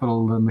that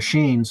capital, the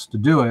machines to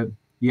do it,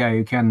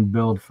 you can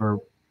build for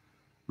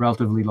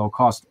relatively low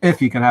cost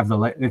if you can have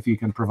if you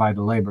can provide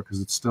the labor,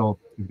 because it's still,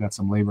 you've got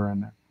some labor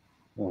in there.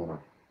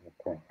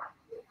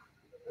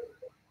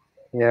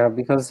 Yeah,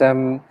 because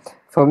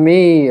for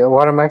me,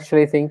 what I'm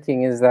actually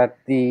thinking is that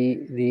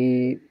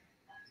the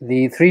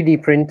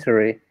 3D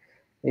printer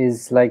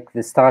is like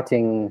the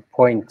starting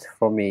point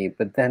for me,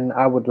 but then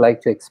I would like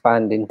to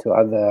expand into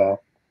other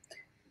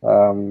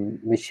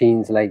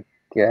machines, like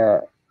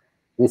the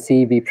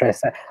CEB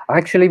press.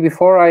 Actually,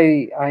 before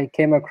I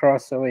came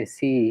across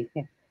OSE,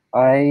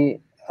 I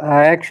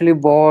actually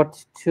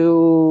bought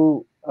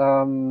 2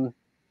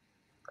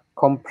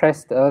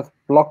 compressed earth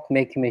block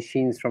making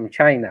machines from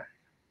China.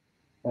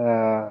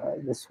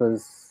 This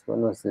was,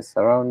 when was this?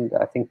 Around,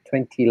 I think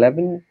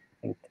 2011.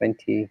 I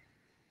think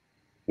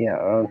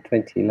around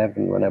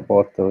 2011 when I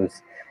bought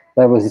those.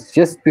 That was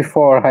just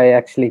before I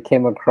actually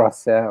came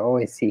across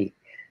OSE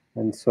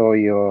and saw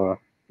your.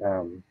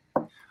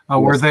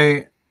 Were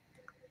they?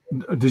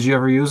 Did you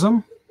ever use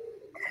them?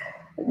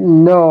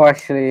 No,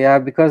 actually,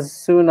 because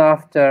soon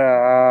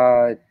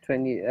after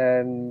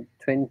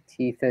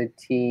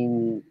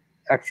 2013,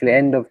 actually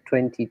end of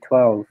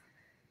 2012,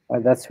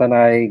 that's when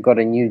I got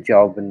a new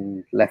job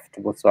and left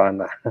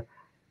Botswana.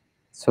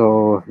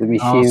 So the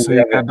machines. So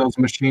you had those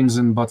machines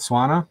in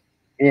Botswana?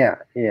 Yeah.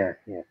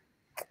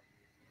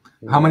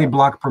 How many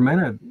block per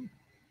minute?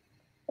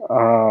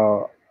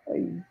 Were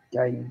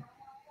they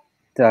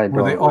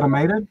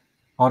automated?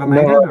 No,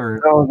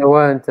 they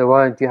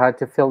weren't. You had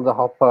to fill the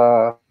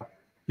hopper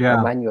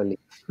manually.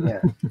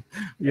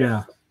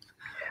 Yeah.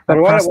 But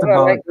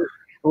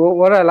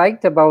what I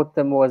liked about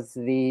them was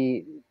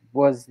the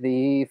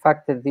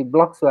fact that the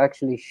blocks were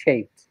actually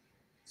shaped,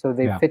 so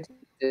they fit.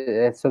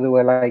 So they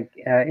were like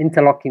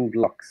interlocking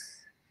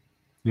blocks.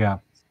 Yeah.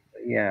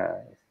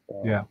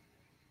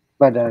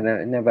 But I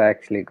never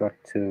actually got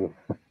to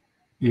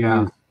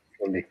use it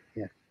fully.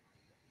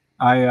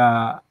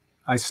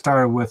 I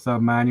started with a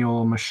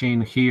manual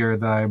machine here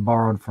that I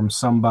borrowed from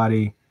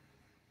somebody.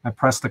 I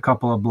pressed a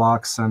couple of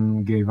blocks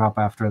and gave up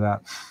after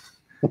that.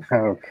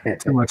 Okay.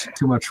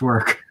 Too much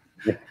work.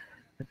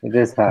 It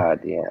is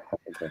hard, yeah.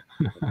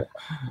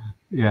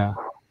 Yeah.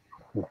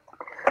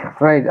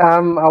 Right. I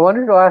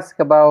wanted to ask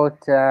about.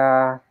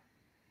 I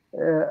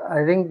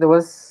think there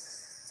was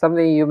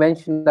something you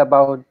mentioned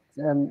about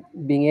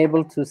being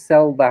able to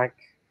sell back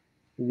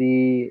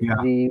the Yeah.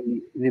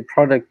 the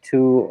product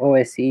to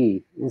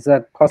OSE. Is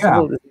that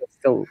possible? Yeah. Is that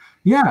still?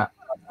 Yeah.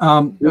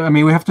 I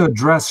mean, we have to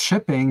address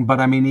shipping, but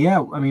I mean,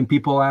 yeah, I mean,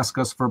 people ask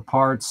us for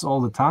parts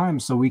all the time,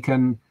 so we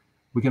can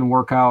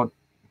work out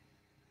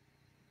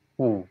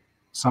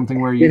something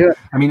where you,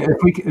 I mean,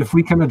 if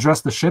we can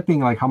address the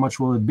shipping, like how much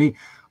will it be?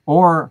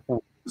 Or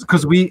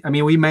because I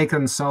mean, we make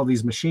and sell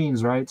these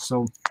machines, right?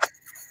 So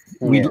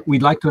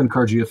we'd like to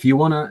encourage you, if you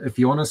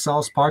wanna sell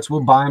us parts,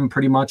 we'll buy them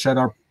pretty much at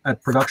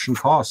production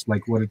cost,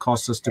 like what it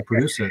costs us to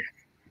produce it.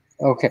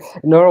 Okay.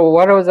 No,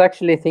 what I was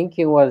actually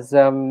thinking was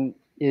I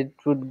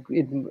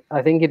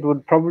think it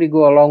would probably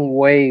go a long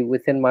way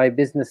within my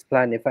business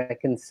plan if I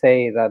can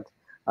say that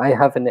I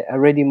have a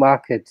ready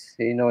market,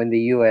 in the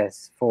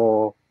US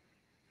for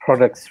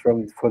products for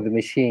the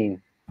machine.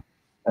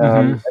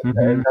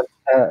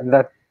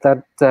 That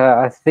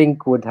I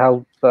think would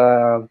help,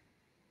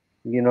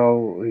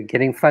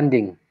 getting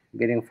funding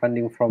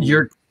from.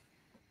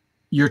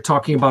 You're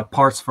talking about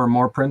parts for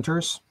more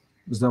printers?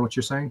 Is that what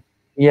you're saying?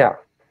 Yeah.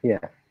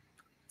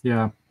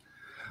 Yeah.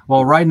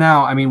 Well, right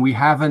now, I mean, we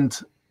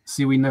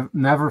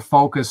never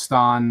focused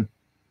on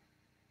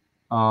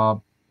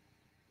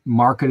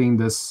marketing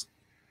this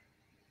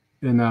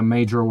in a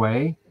major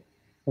way.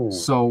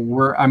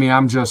 So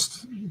I'm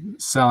just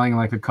selling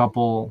like a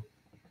couple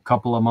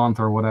a month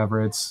or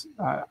whatever.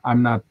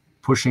 I'm not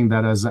pushing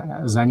that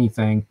as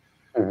anything.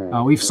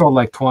 We've sold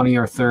like 20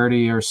 or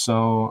 30 or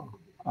so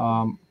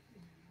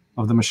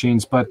of the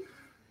machines, but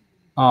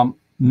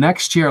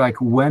next year, like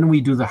when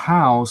we do the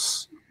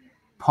house,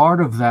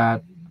 part of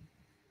the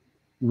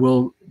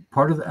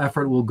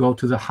effort will go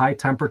to the high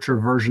temperature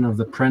version of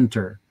the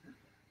printer,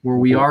 where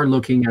we are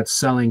looking at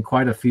selling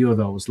quite a few of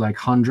those, like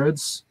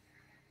hundreds.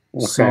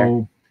 Okay.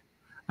 So,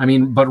 I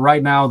mean, but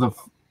right now the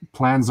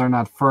plans are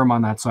not firm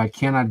on that, so I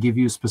cannot give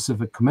you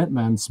specific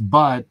commitments.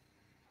 But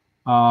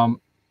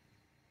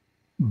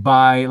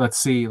by, let's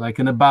see, like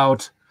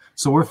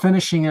so we're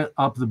finishing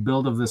up the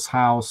build of this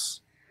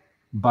house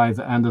by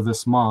the end of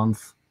this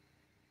month.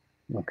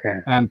 Okay.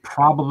 And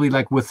probably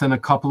like within a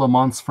couple of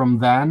months from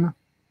then,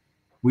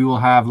 we will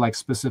have like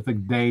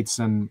specific dates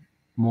and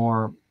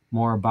more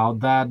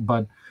about that.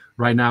 But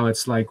right now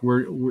it's like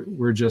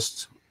we're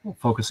just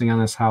focusing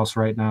on this house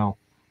right now.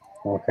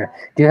 Okay.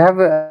 Do you have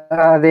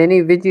are there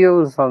any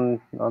videos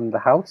on the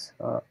house,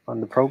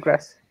 on the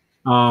progress?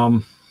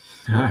 I'm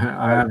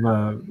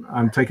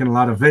taking a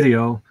lot of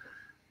video.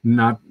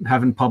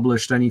 Haven't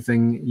published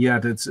anything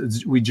yet.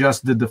 We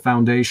just did the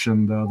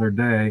foundation the other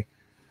day,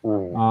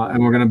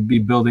 and we're going to be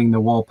building the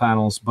wall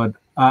panels. But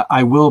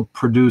I will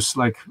produce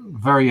like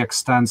very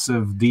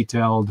extensive,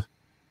 detailed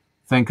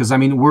thing, because I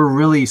mean, we're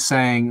really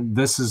saying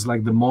this is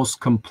like the most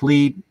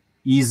complete,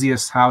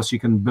 easiest house you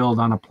can build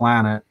on a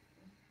planet.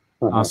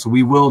 So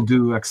we will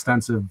do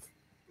extensive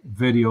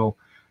video,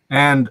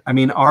 and I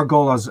mean, our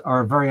goals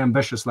are very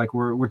ambitious. Like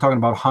we're talking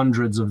about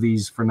hundreds of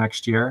these for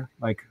next year,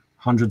 like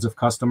hundreds of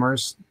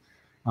customers.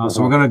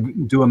 So we're going to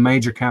do a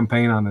major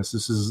campaign on this.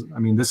 This is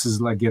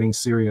like getting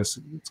serious.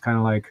 It's kind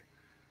of like,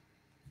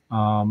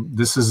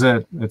 this is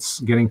it.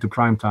 It's getting to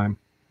prime time.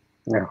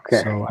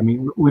 Okay. So, I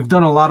mean, we've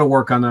done a lot of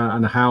work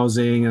on the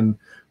housing and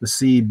the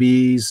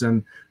CBs,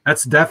 and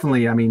that's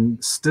definitely, I mean,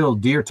 still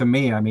dear to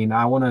me. I mean,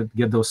 I want to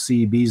get those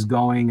CBs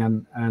going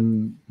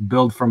and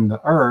build from the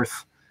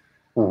earth.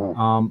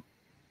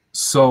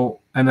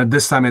 So, and at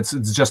this time, it's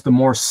just the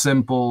more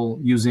simple,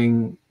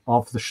 using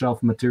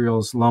off-the-shelf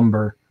materials,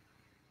 lumber.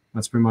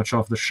 That's pretty much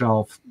off the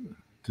shelf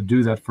to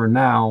do that for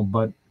now.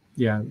 But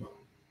yeah,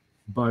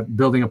 but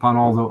building upon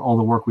all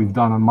the work we've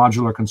done on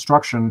modular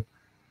construction,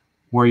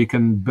 where you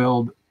can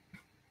build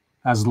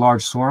as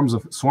large swarms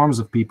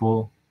of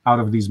people out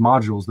of these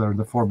modules that are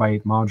the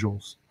 4x8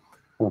 modules.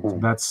 So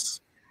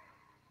that's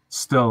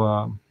still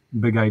a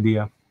big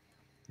idea.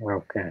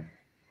 Okay.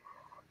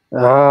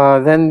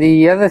 Then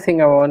the other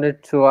thing I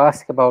wanted to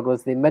ask about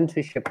was the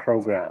mentorship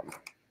program.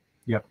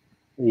 Yep.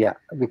 Yeah,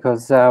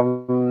 because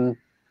I'm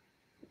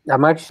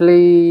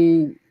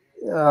actually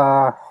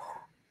I'm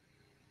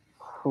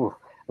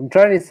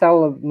trying to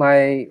sell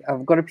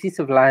I've got a piece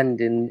of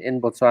land in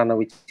Botswana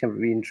which I've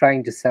been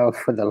trying to sell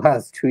for the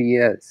last 2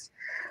 years,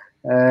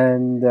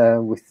 and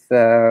with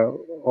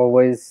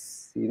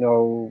always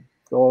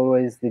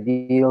the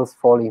deals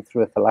falling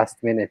through at the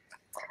last minute.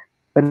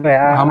 But anyway,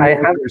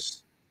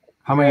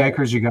 how many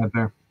acres you got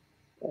there?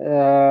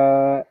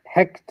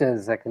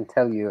 Hectares, I can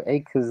tell you.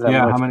 Acres.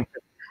 Yeah, how many?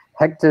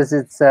 Hectares,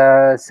 it's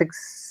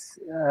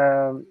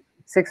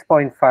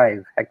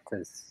 6.5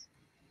 hectares.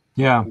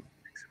 Yeah.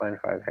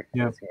 6.5 hectares.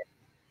 Yep. Yeah.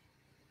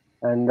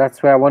 And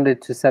that's where I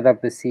wanted to set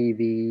up a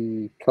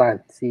CB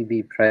press,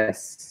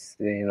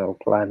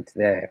 plant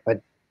there,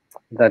 but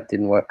that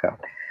didn't work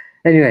out.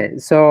 Anyway,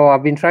 so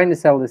I've been trying to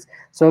sell this.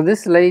 So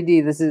this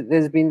lady,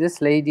 there's been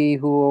this lady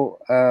who,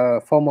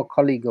 former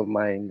colleague of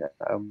mine,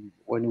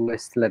 when we were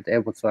still at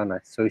Air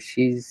Botswana. So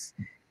she's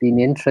been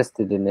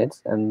interested in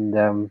it,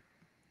 and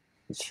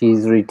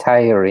she's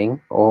retiring,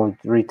 or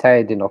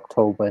retired in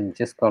October and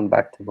just gone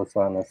back to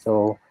Botswana.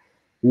 So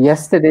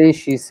yesterday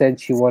she said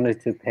she wanted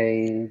to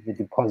pay the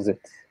deposit,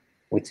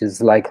 which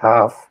is like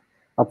half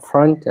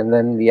upfront, and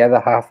then the other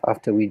half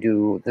after we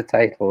do the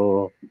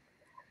title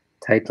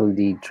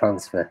deed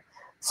transfer.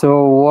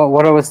 So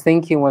what I was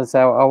thinking was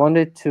I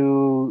wanted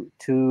to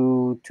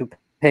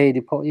pay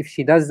deposit. If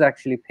she does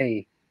actually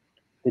pay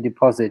the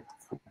deposit,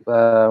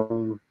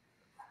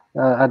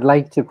 I'd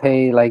like to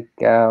pay like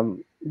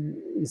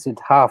is it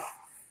half,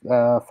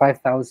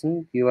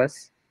 5,000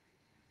 US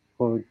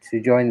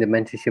to join the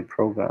mentorship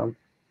program.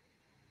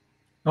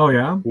 Oh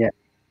yeah. Yeah,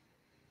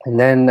 and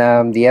then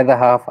the other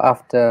half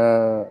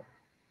after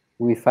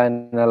we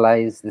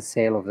finalize the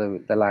sale of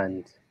the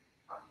land,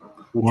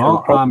 which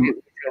will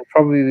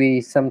probably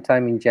be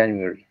sometime in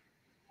January.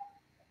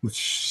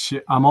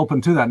 I'm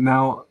open to that.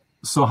 Now,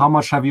 so how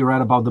much have you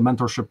read about the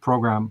mentorship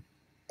program?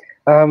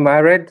 I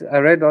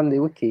read on the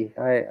wiki.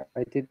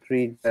 I did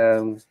read.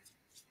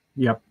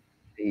 Yep.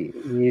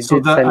 So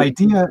the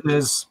idea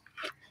is,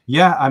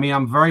 yeah, I mean,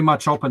 I'm very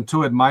much open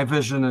to it. My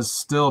vision is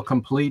still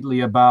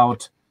completely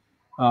about,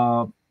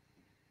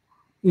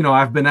 you know,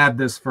 I've been at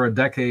this for a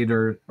decade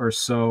or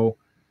so,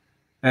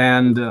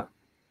 and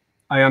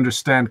I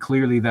understand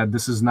clearly that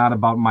this is not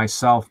about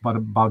myself, but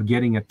about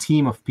getting a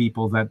team of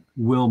people that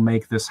will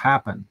make this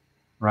happen,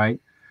 right?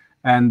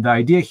 And the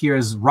idea here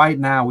is right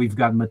now we've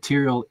got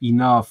material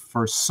enough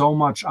for so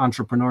much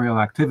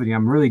entrepreneurial activity.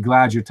 I'm really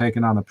glad you're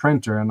taking on the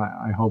printer, and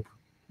I hope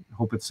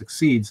it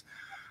succeeds.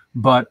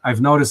 But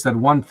I've noticed that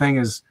one thing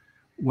is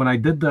when I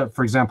did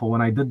for example,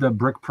 when I did the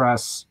brick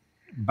press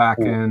back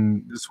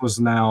in, this was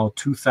now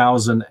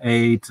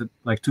 2008,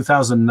 like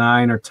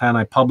 2009 or 10,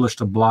 I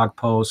published a blog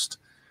post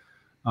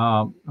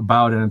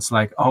about it. And it's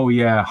like, oh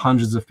yeah,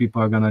 hundreds of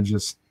people are going to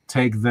just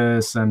take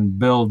this and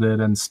build it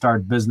and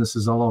start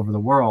businesses all over the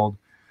world.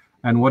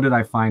 And what did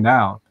I find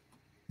out?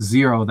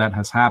 Zero that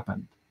has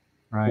happened,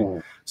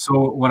 right?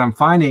 So what I'm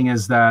finding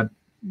is that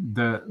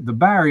the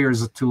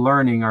barriers to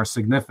learning are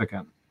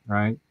significant,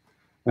 right?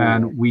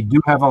 And we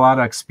do have a lot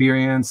of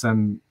experience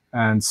and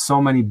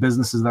so many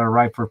businesses that are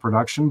ripe for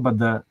production, but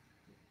the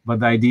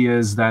idea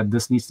is that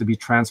this needs to be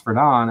transferred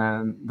on.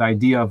 And the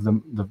idea of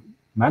the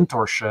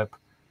mentorship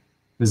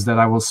is that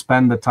I will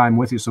spend the time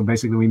with you. So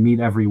basically we meet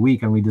every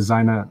week and we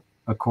design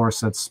a course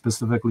that's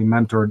specifically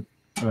mentored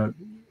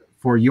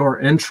for your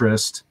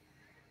interest,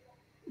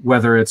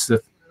 whether it's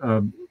the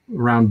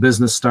around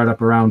business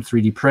startup, around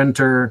 3D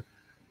printer,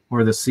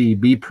 or the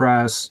CEB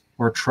press,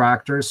 or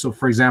tractors. So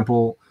for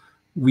example,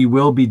 we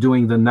will be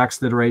doing the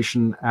next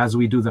iteration as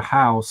we do the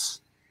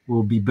house.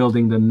 We'll be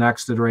building the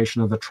next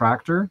iteration of the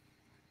tractor,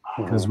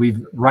 because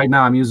right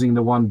now I'm using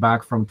the one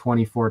back from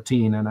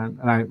 2014, and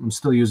I'm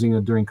still using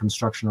it during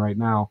construction right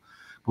now.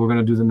 But we're going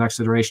to do the next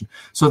iteration.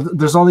 So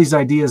there's all these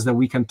ideas that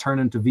we can turn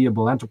into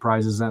viable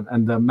enterprises,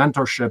 and the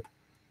mentorship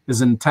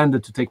is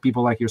intended to take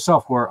people like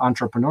yourself who are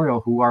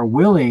entrepreneurial, who are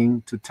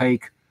willing to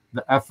take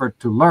the effort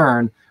to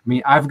learn. I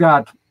mean, I've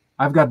got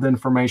the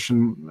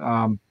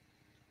information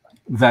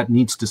that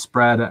needs to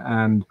spread,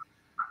 and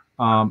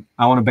I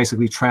want to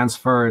basically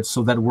transfer it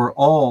so that we're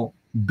all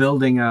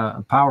building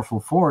a powerful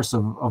force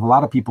of a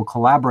lot of people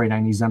collaborating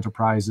on these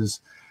enterprises.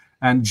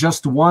 And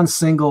just one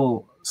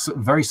single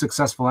very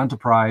successful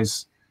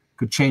enterprise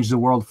could change the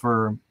world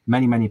for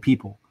many, many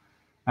people.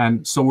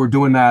 And so we're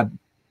doing that.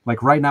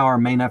 Like right now, our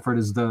main effort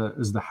is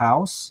the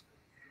house,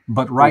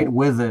 but right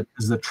with it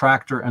is the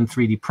tractor and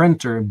 3D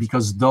printer,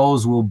 because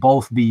those will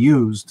both be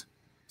used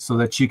so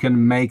that you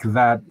can make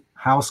that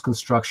house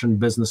construction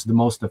business the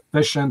most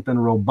efficient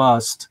and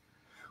robust,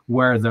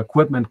 where the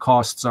equipment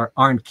costs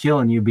aren't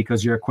killing you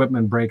because your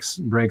equipment breaks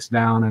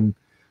down and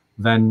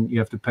then you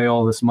have to pay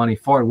all this money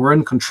for it. We're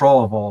in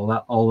control of all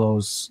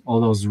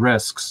those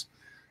risks.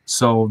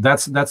 So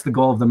that's the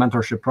goal of the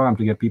mentorship program,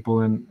 to get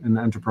people in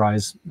the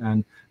enterprise.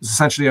 And it's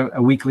essentially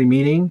a weekly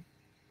meeting.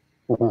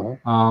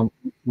 I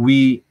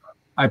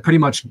pretty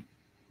much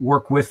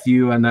work with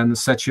you and then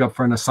set you up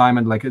for an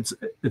assignment. Like it's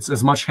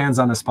as much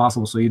hands-on as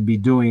possible. So you'd be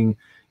doing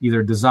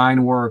either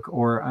design work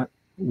or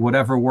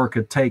whatever work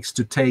it takes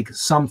to take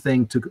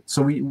something to.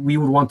 So we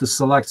would want to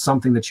select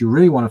something that you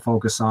really want to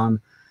focus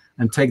on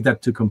and take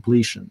that to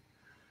completion.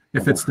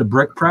 If it's the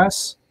brick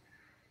press,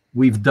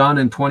 we've done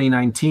in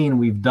 2019,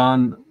 we've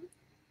done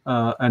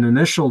an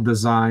initial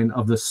design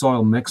of the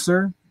soil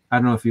mixer. I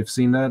don't know if you've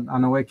seen that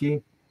on the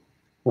wiki.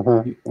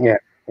 Yeah.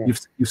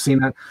 You've seen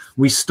that.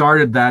 We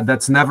started that.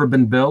 That's never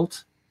been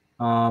built.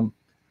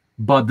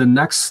 But the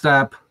next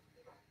step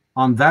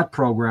on that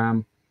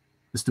program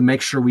is to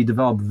make sure we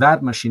develop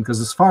that machine,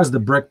 because as far as the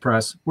brick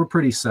press, we're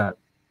pretty set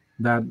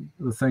that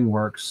the thing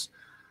works.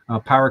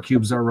 Power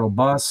cubes are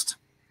robust.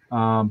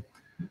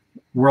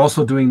 We're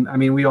also doing, I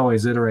mean, we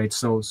always iterate.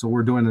 So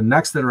we're doing the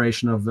next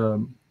iteration of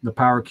the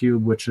power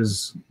cube, which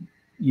is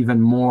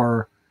even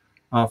more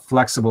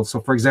flexible. So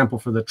for example,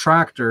 for the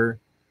tractor,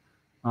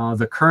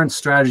 the current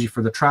strategy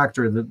for the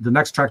tractor, the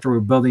next tractor we're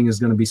building is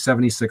going to be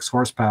 76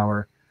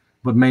 horsepower,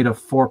 but made of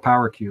 4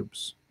 power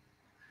cubes.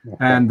 Okay.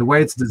 And the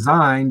way it's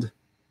designed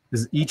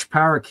is each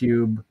power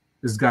cube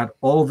has got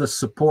all the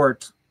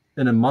support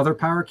in a mother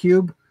power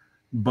cube,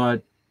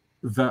 but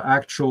the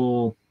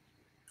actual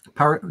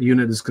power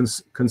unit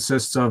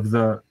consists of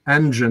the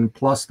engine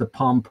plus the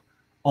pump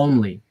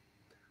only.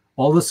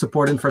 All the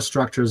support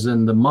infrastructure is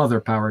in the mother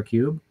power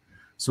cube,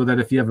 so that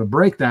if you have a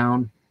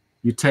breakdown,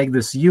 you take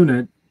this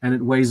unit and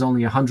it weighs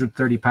only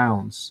 130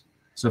 pounds.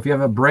 So if you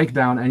have a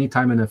breakdown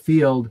anytime in a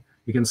field,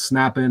 you can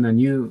snap in a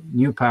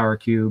new power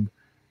cube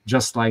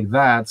just like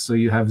that, so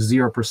you have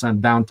 0%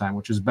 downtime,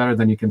 which is better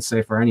than you can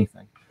say for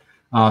anything.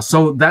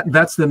 So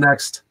that's the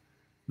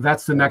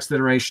next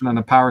iteration on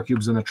the power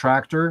cubes in the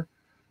tractor.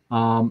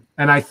 And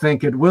I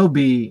think it will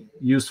be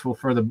useful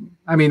for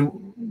I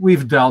mean,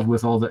 we've dealt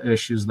with all the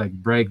issues like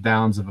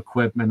breakdowns of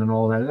equipment and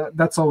all that.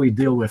 That's all we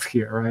deal with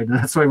here, right? And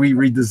that's why we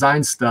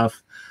redesign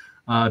stuff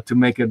to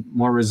make it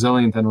more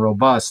resilient and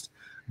robust.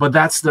 But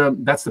that's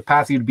the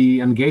path you'd be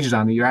engaged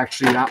on. You're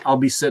actually, I'll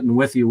be sitting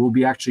with you. We'll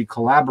be actually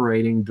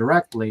collaborating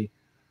directly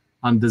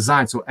on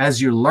design. So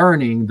as you're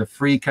learning the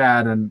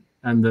FreeCAD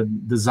and the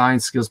design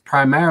skills,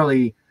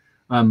 primarily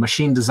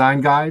machine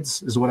design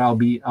guides is what I'll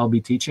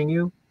be teaching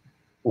you.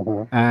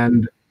 Mm-hmm.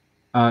 And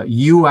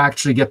you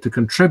actually get to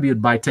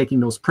contribute by taking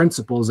those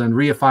principles and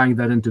reifying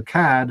that into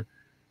CAD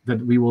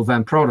that we will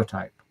then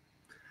prototype.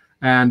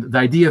 And the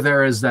idea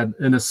there is that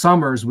in the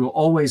summers, we'll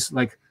always,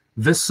 like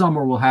this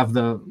summer, we'll have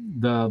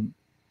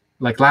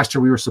like last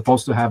year we were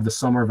supposed to have the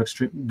summer of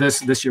extreme,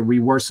 this year we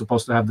were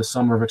supposed to have the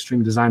summer of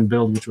extreme design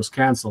build, which was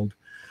canceled.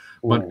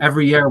 But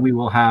every year we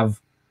will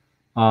have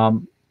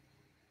 2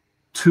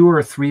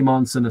 or 3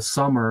 months in the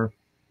summer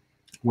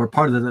where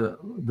part of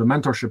the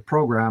mentorship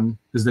program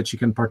is that you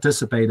can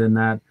participate in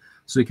that,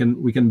 so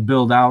we can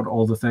build out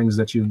all the things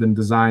that you've been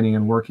designing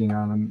and working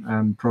on,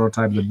 and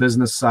prototype the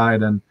business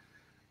side and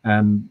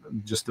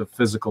just the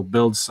physical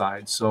build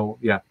side. So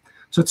yeah,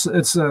 so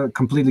it's a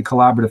completely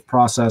collaborative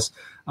process.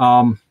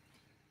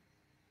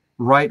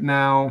 Right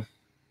now,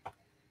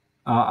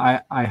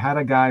 I had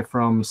a guy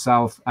from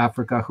South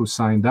Africa who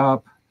signed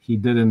up. He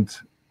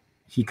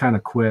kind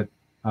of quit.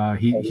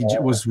 He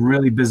was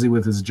really busy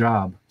with his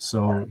job,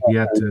 so he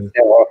had to.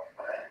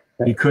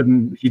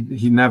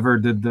 He never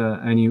did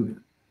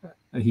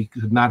he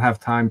could not have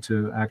time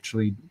to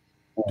actually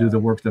do the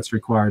work that's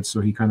required,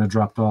 so he kind of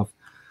dropped off.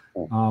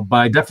 But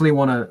I definitely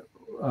want to.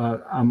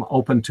 I'm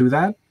open to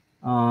that,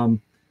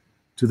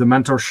 to the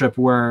mentorship,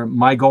 where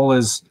my goal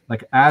is,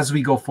 like, as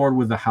we go forward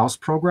with the house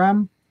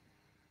program,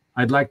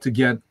 I'd like to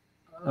get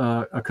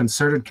a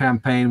concerted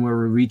campaign where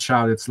we reach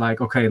out. It's like,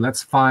 okay,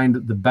 let's find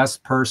the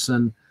best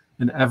person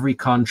in every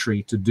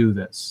country to do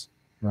this,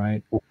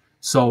 right?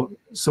 So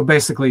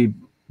basically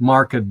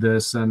market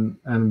this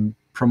and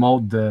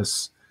promote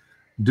this,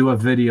 do a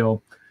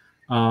video,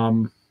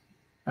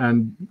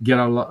 and get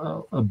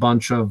a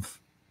bunch of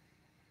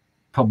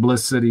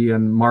publicity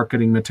and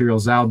marketing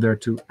materials out there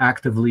to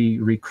actively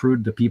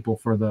recruit the people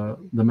for the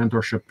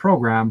mentorship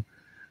program,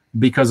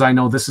 because I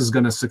know this is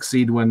going to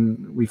succeed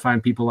when we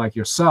find people like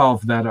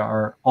yourself that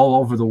are all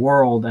over the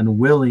world and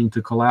willing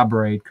to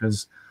collaborate,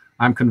 because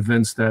I'm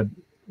convinced that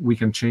we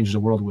can change the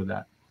world with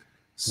that.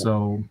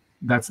 So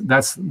that's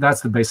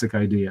the basic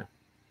idea.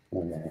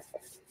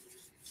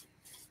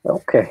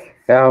 Okay,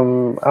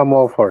 I'm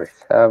all for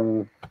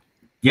it.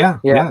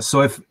 Yeah.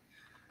 So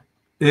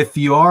if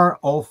you are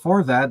all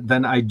for that,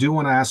 then I do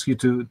want to ask you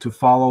to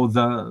follow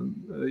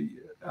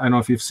I don't know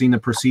if you've seen the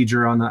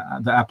procedure on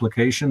the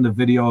application, the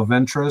video of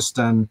interest,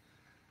 and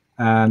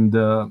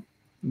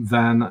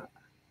then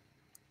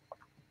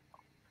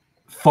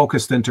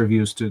focused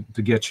interviews to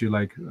get you,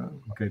 like,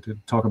 to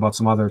talk about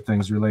some other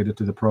things related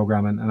to the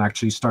program, and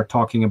actually start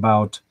talking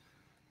about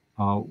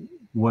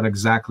what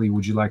exactly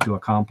would you like to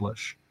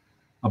accomplish.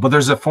 But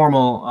there's a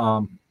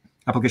formal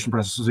application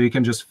process, so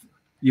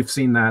you've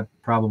seen that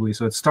probably.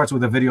 So it starts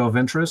with a video of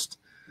interest.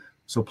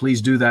 So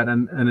please do that,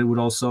 and it would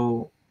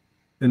also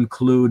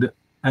include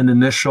an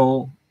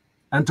initial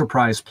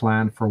enterprise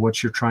plan for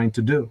what you're trying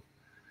to do,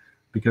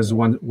 because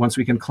once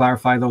we can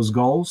clarify those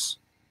goals,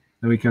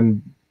 then we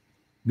can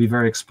be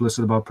very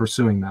explicit about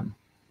pursuing them.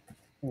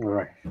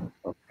 Right.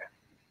 Okay.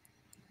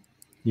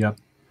 Yep.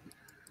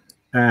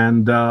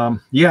 And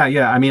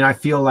yeah. I mean, I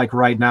feel like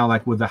right now,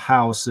 like with the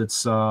house, it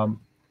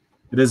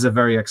is a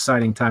very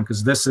exciting time,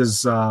 because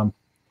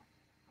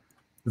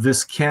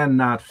this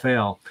cannot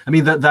fail. I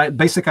mean, the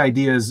basic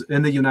idea is,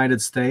 in the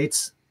United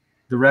States,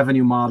 the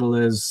revenue model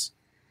is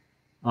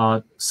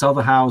sell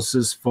the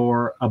houses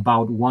for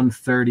about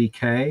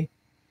 $130K,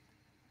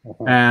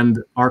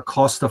 and our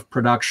cost of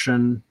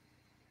production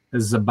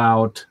is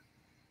about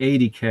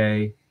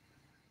 $80K.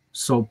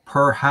 So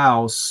per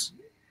house,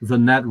 the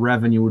net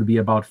revenue would be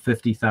about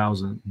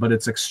 $50,000, but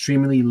it's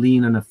extremely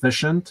lean and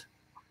efficient,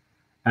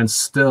 and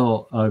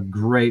still a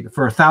great,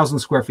 for 1,000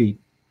 square feet.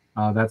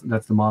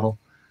 That's the model.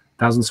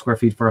 1,000 square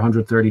feet for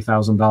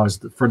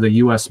 $130,000 for the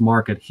U.S.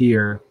 market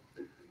here.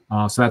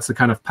 So that's the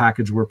kind of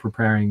package we're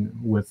preparing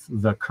with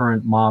the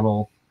current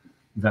model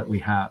that we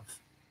have.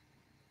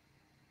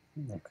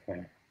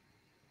 Okay.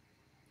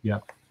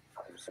 Yep.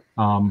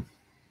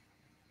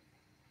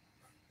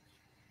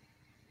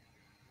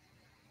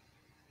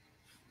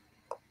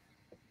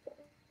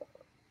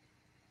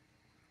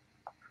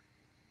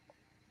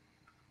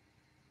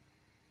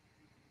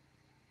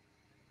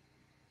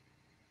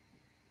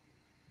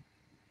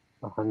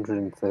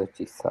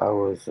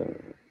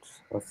 130,000.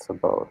 That's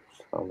about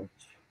how much?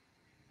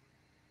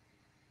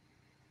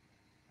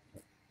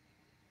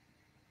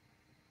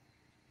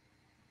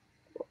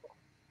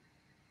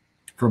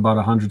 For about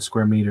 100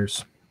 square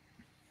meters.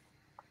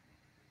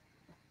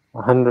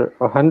 100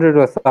 or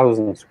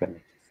 1,000 square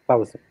meters?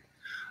 1,000.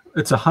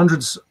 It's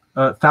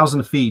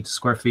 1,000 feet,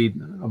 square feet,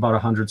 about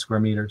 100 square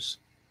meters.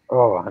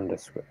 Oh, 100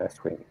 square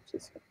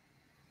meters.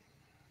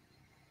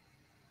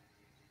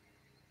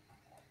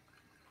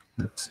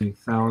 Let's see,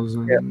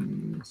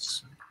 1,000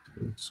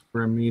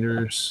 square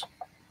meters,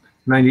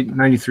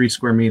 93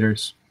 square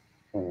meters.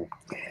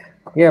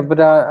 Yeah, but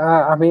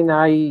I mean,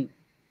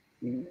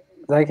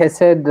 like I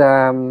said,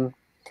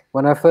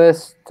 when I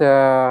first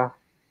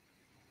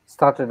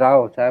started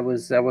out, I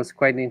was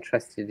quite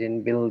interested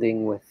in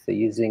building with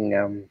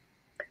using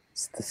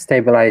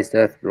stabilized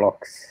earth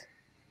blocks.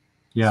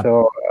 Yeah.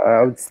 So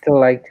I would still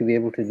like to be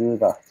able to do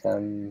that.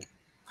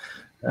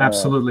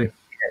 Absolutely.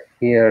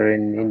 Here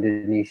in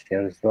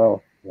Indonesia as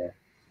well. Yeah,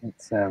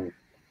 it's so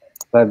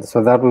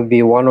that would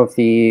be one of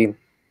the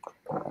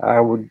I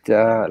would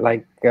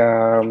like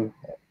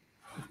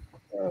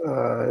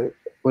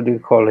what do you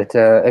call it?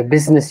 A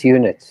business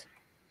unit,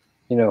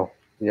 you know,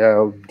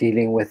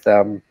 dealing with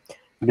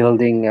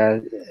building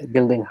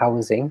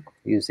housing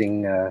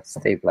using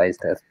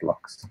stabilized earth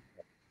blocks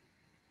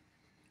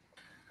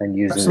and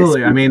using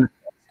absolutely. this. I mean,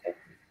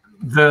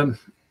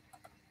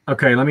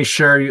 okay, let me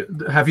share.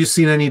 Have you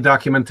seen any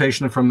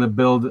documentation from the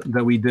build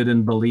that we did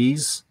in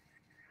Belize?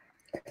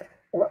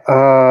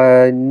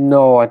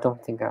 No, I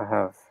don't think I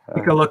have.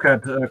 Take a look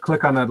at,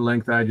 click on that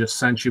link that I just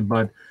sent you,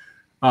 but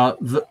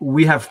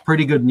we have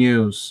pretty good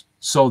news.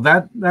 So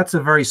that's a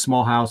very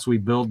small house we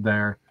built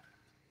there,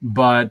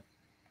 but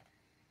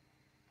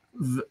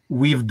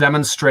we've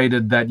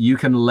demonstrated that you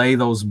can lay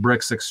those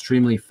bricks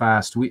extremely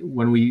fast.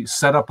 When we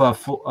set up a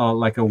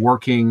like a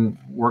working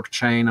work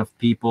chain of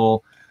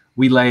people,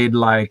 we laid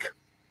like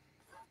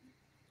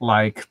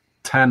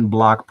 10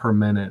 block per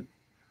minute,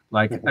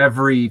 like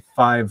every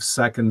 5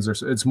 seconds or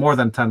so. It's more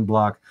than 10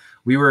 block.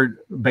 We were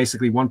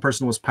basically, one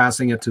person was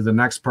passing it to the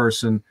next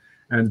person,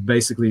 and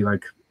basically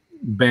like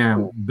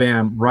bam,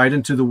 bam, right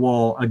into the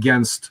wall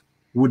against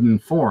wooden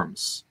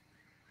forms.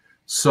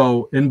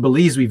 So in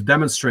Belize, we've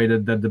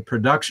demonstrated that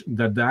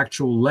the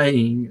actual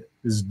laying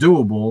is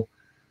doable.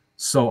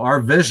 So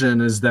our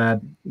vision is that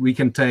we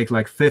can take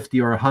like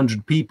 50 or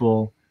 100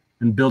 people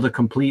and build a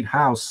complete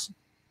house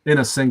in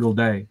a single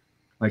day,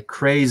 like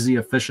crazy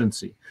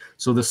efficiency.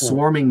 So the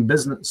swarming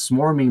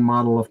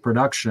model of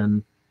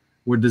production,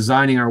 we're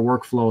designing our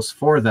workflows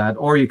for that,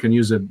 or you can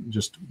use it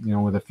just,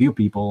 with a few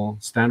people,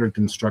 standard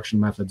construction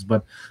methods,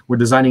 but we're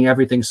designing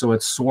everything so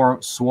it's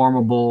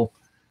swarmable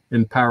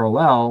in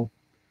parallel,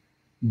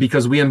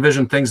 because we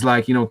envision things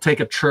like,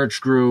 take a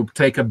church group,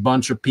 take a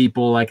bunch of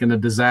people like in a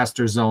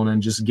disaster zone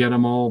and just get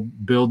them all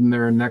building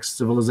their next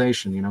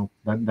civilization,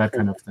 that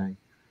kind of thing.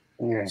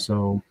 Yeah.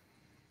 So,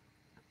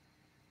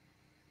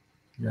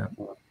 yeah.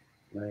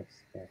 Nice.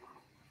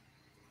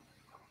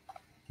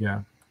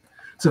 Yeah.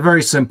 That was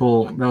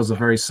a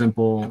very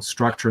simple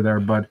structure there,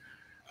 but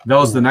that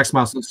was the next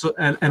milestone. So,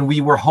 and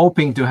we were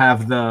hoping to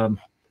have the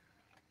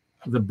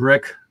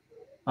brick,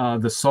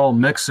 the Sol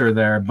mixer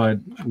there, but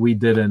we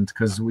didn't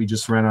because we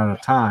just ran out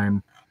of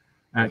time,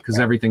 because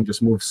everything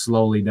just moved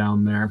slowly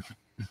down there.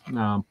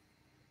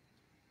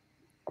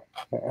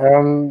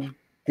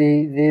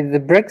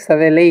 The bricks, are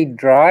they laid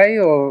dry,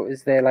 or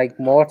is there like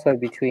mortar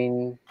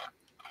between?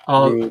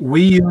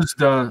 We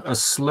used a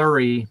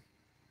slurry.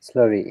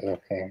 Slurry,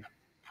 okay.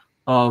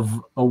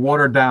 Of a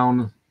watered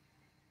down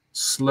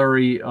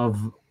slurry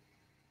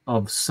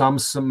of some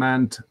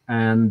cement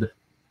and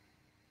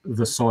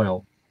the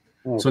soil.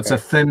 Okay. So it's a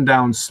thin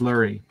down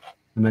slurry,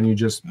 and then you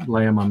just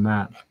lay them on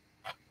that.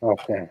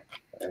 Okay.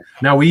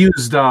 Now we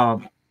used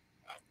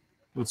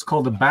what's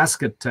called the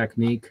basket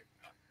technique,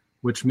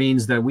 which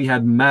means that we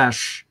had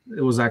mesh.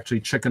 It was actually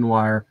chicken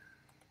wire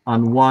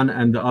on one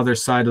and the other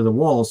side of the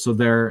wall, so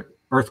they're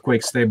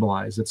earthquake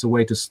stabilized. It's a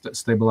way to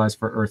stabilize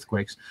for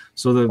earthquakes.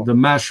 So the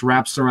mesh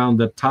wraps around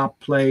the top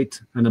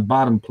plate and the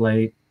bottom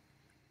plate.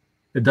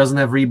 It doesn't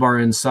have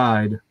rebar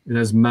inside. It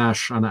has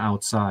mesh on the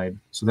outside.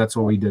 So that's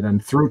what we did.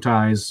 And through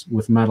ties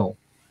with metal.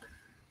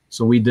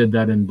 So we did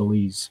that in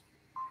Belize.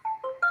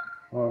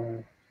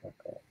 Okay.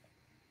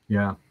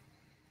 Yeah.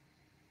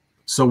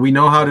 So we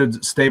know how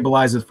to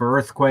stabilize it for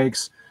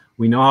earthquakes.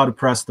 We know how to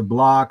press the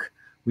block.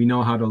 We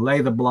know how to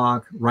lay the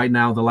block. Right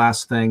now, the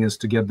last thing is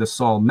to get the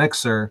Sol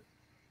mixer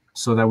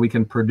so that we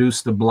can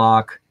produce the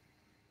block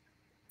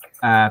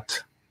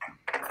at,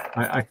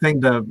 I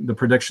think the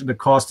prediction, the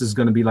cost is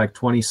going to be like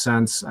 20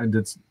 cents. I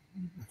did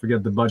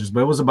forget the budgets,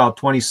 but it was about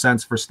 20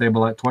 cents for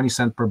 20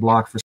 cents per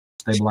block for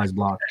stabilized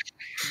block.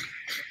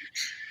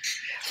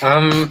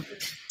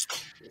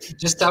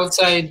 Just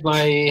outside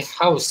my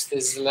house,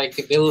 there's like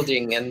a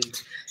building, and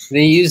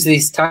they use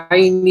these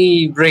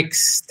tiny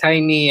bricks,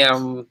 tiny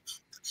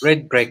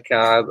red brick.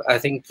 I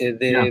think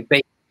the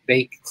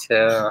baked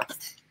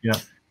Yeah.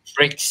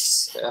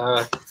 bricks.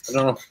 I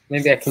don't know.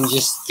 Maybe I can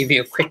just give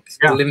you a quick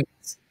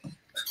glimpse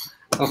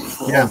of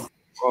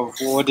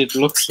what it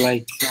looks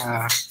like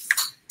out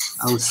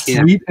here.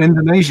 Sweet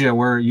Indonesia,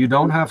 where you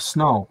don't have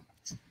snow.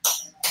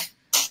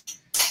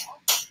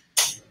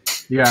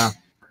 Yeah.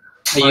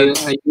 Are you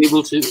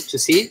able to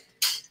see it?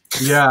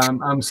 Yeah,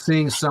 I'm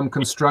seeing some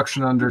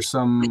construction under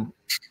some.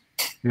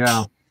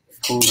 Yeah.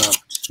 Hold up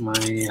my.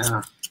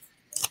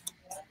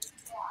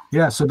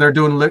 Yeah, so they're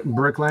doing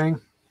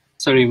bricklaying.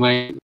 Sorry,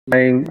 my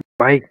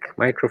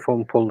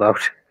microphone pulled out.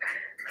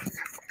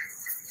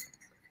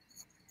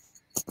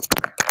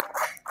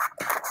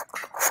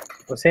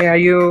 Jose, are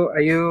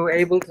you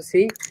able to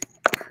see?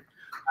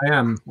 I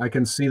am. I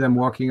can see them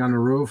walking on the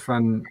roof,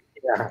 and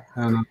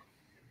and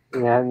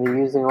they're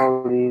using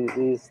all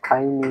these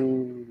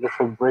tiny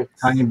little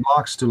bricks, tiny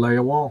blocks to lay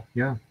a wall.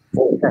 Yeah.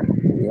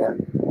 Yeah.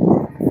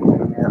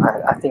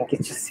 I think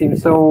it just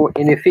seems so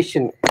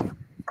inefficient.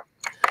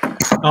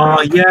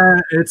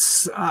 Yeah,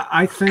 it's.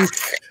 I think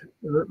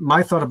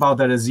my thought about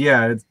that is,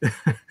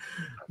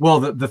 well,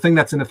 the thing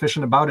that's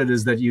inefficient about it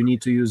is that you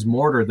need to use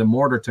mortar. The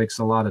mortar takes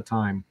a lot of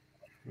time.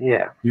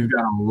 Yeah. You've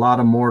got a lot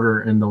of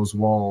mortar in those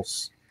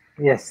walls.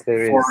 Yes,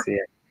 there is.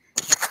 Yeah.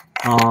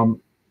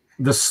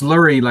 The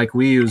slurry like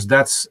we use,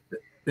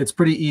 it's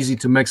pretty easy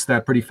to mix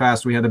that pretty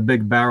fast. We had a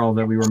big barrel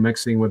that we were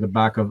mixing with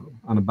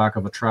on the back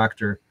of a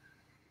tractor.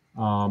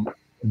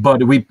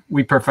 But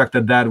we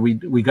perfected that.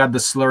 We got the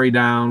slurry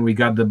down. We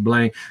got the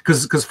blank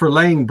because for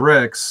laying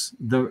bricks,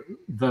 the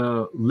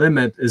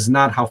limit is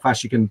not how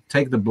fast you can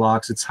take the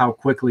blocks. It's how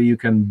quickly you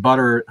can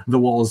butter the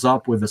walls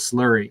up with the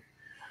slurry.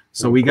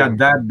 So we got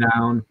that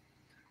down.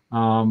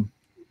 And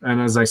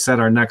as I said,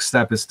 our next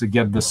step is to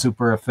get the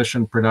super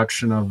efficient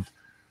production of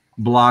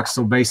blocks.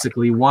 So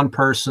basically, one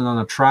person on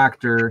a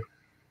tractor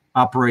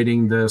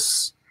operating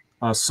this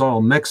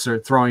soil mixer,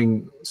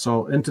 throwing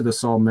soil into the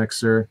soil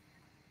mixer,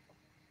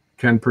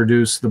 can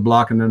produce the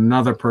block, and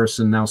another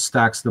person now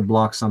stacks the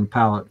blocks on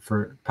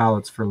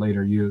pallets for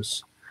later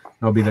use.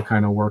 That'll be the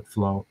kind of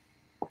workflow.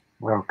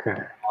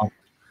 Okay.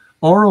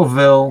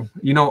 Oroville,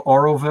 you know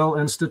Oroville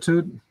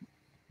Institute?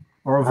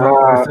 Oroville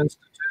Earth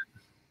Institute?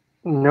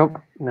 Nope.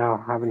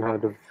 No, I haven't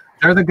heard of.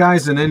 They're the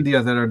guys in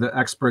India that are the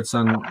experts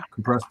on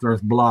compressed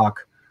earth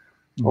block.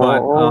 But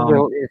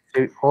Orville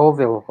Institute,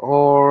 Orville,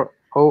 or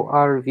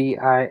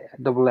Orville,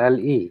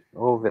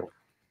 Orville.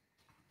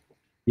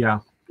 Yeah.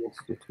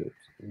 Institute.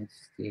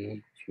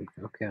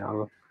 Okay,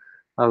 I'll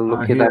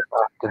look it up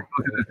after.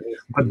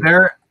 But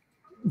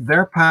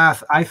their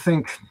path, I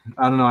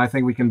don't know. I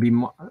think we can be.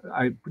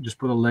 I just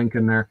put a link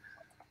in there.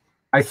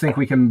 I think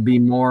we can be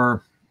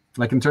more,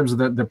 like in terms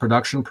of the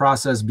production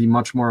process, be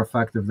much more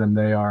effective than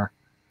they are.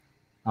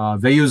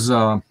 They use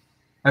and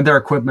their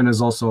equipment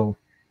is also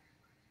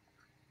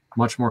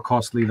much more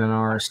costly than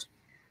ours.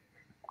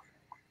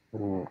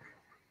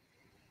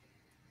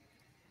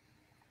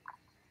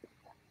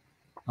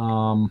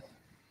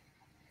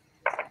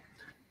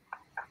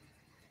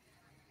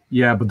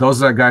 Yeah, but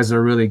those guys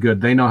are really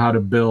good. They know how to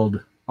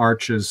build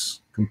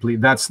arches complete.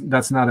 That's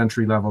not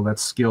entry level.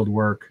 That's skilled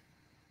work.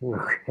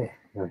 Okay.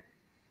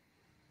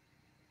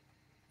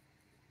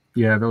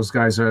 Yeah, those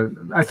guys are.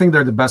 I think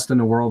they're the best in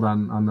the world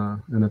in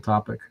the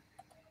topic.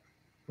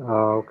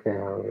 Oh,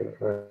 okay.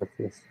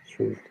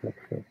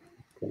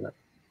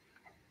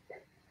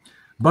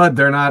 But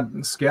they're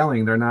not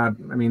scaling. They're not.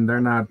 I mean,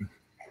 they're not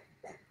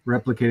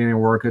replicating their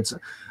work.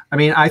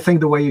 I think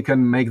the way you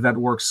can make that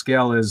work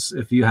scale is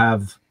if you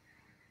have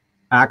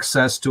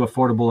access to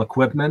affordable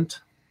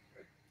equipment.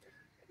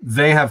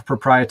 They have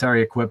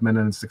proprietary equipment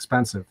and it's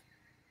expensive.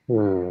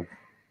 Yeah.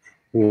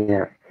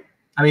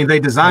 I mean, they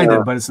designed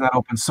it, but it's not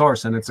open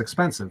source and it's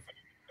expensive.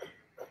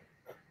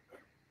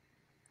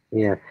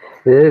 Yeah.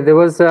 There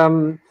was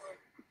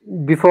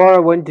before I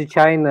went to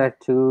China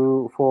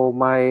for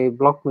my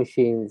block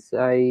machines,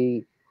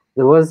 there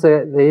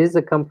is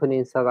a company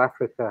in South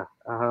Africa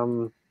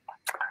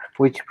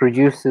which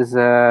produces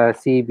a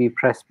CEB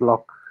press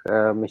block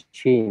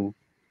machine.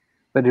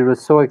 But it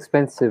was so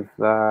expensive,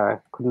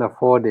 couldn't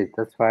afford it.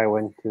 That's why I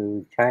went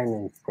to China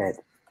instead,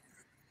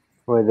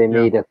 where they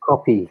made a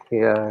copy,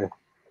 a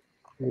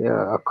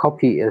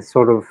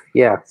sort of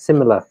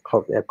similar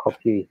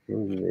copy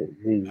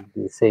in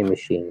the same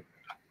machine.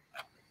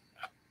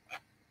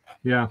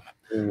 Yeah,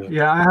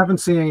 I haven't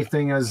seen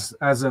anything as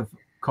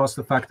cost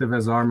effective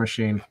as our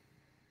machine.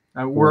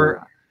 I mean,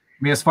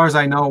 as far as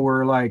I know,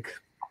 we're like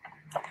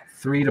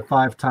 3 to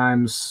 5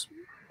 times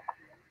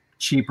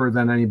cheaper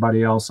than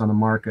anybody else on the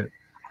market.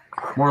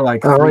 More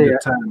like 3 to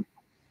 10.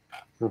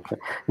 Okay.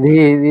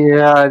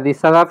 The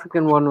South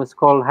African one was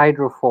called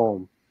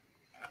Hydroform.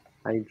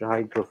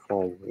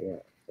 Hydroform.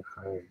 Yeah.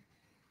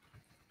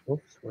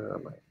 Oops, where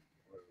am I?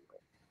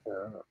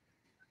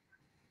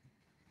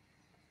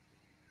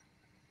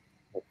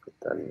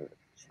 Then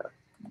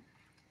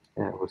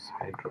yeah, it was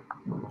hydro.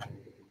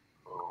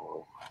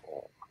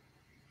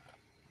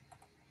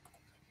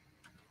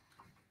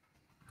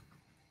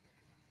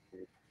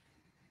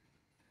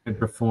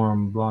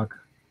 Hydroform block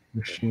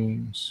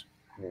machines.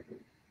 I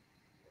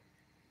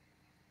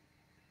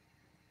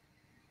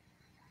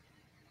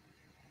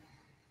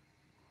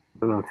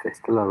don't know if they're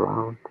still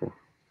around.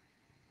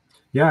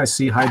 Yeah, I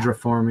see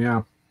hydroform.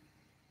 Yeah.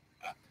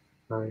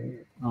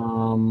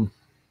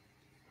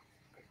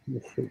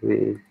 It should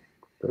be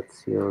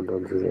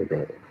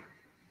 .co.za.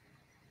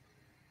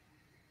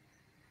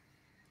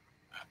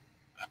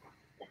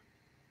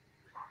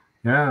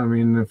 Yeah, I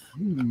mean, if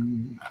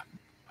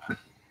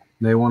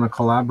they want to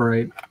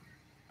collaborate,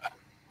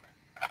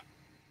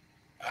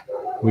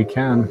 we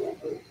can.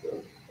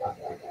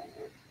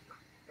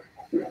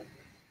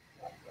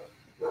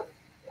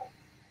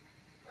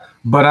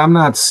 But I'm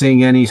not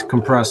seeing any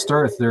compressed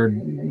earth. They're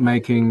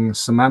making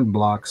cement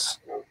blocks.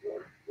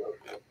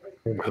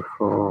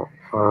 Before,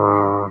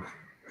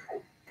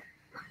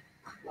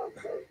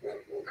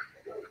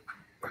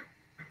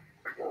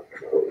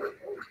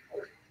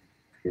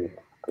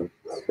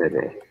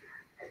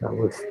 that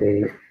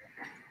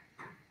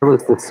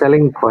was the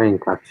selling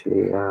point,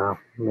 actually,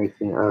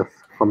 making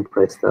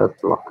compressed earth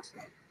blocks.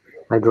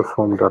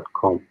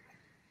 Hydroform.com,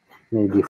 maybe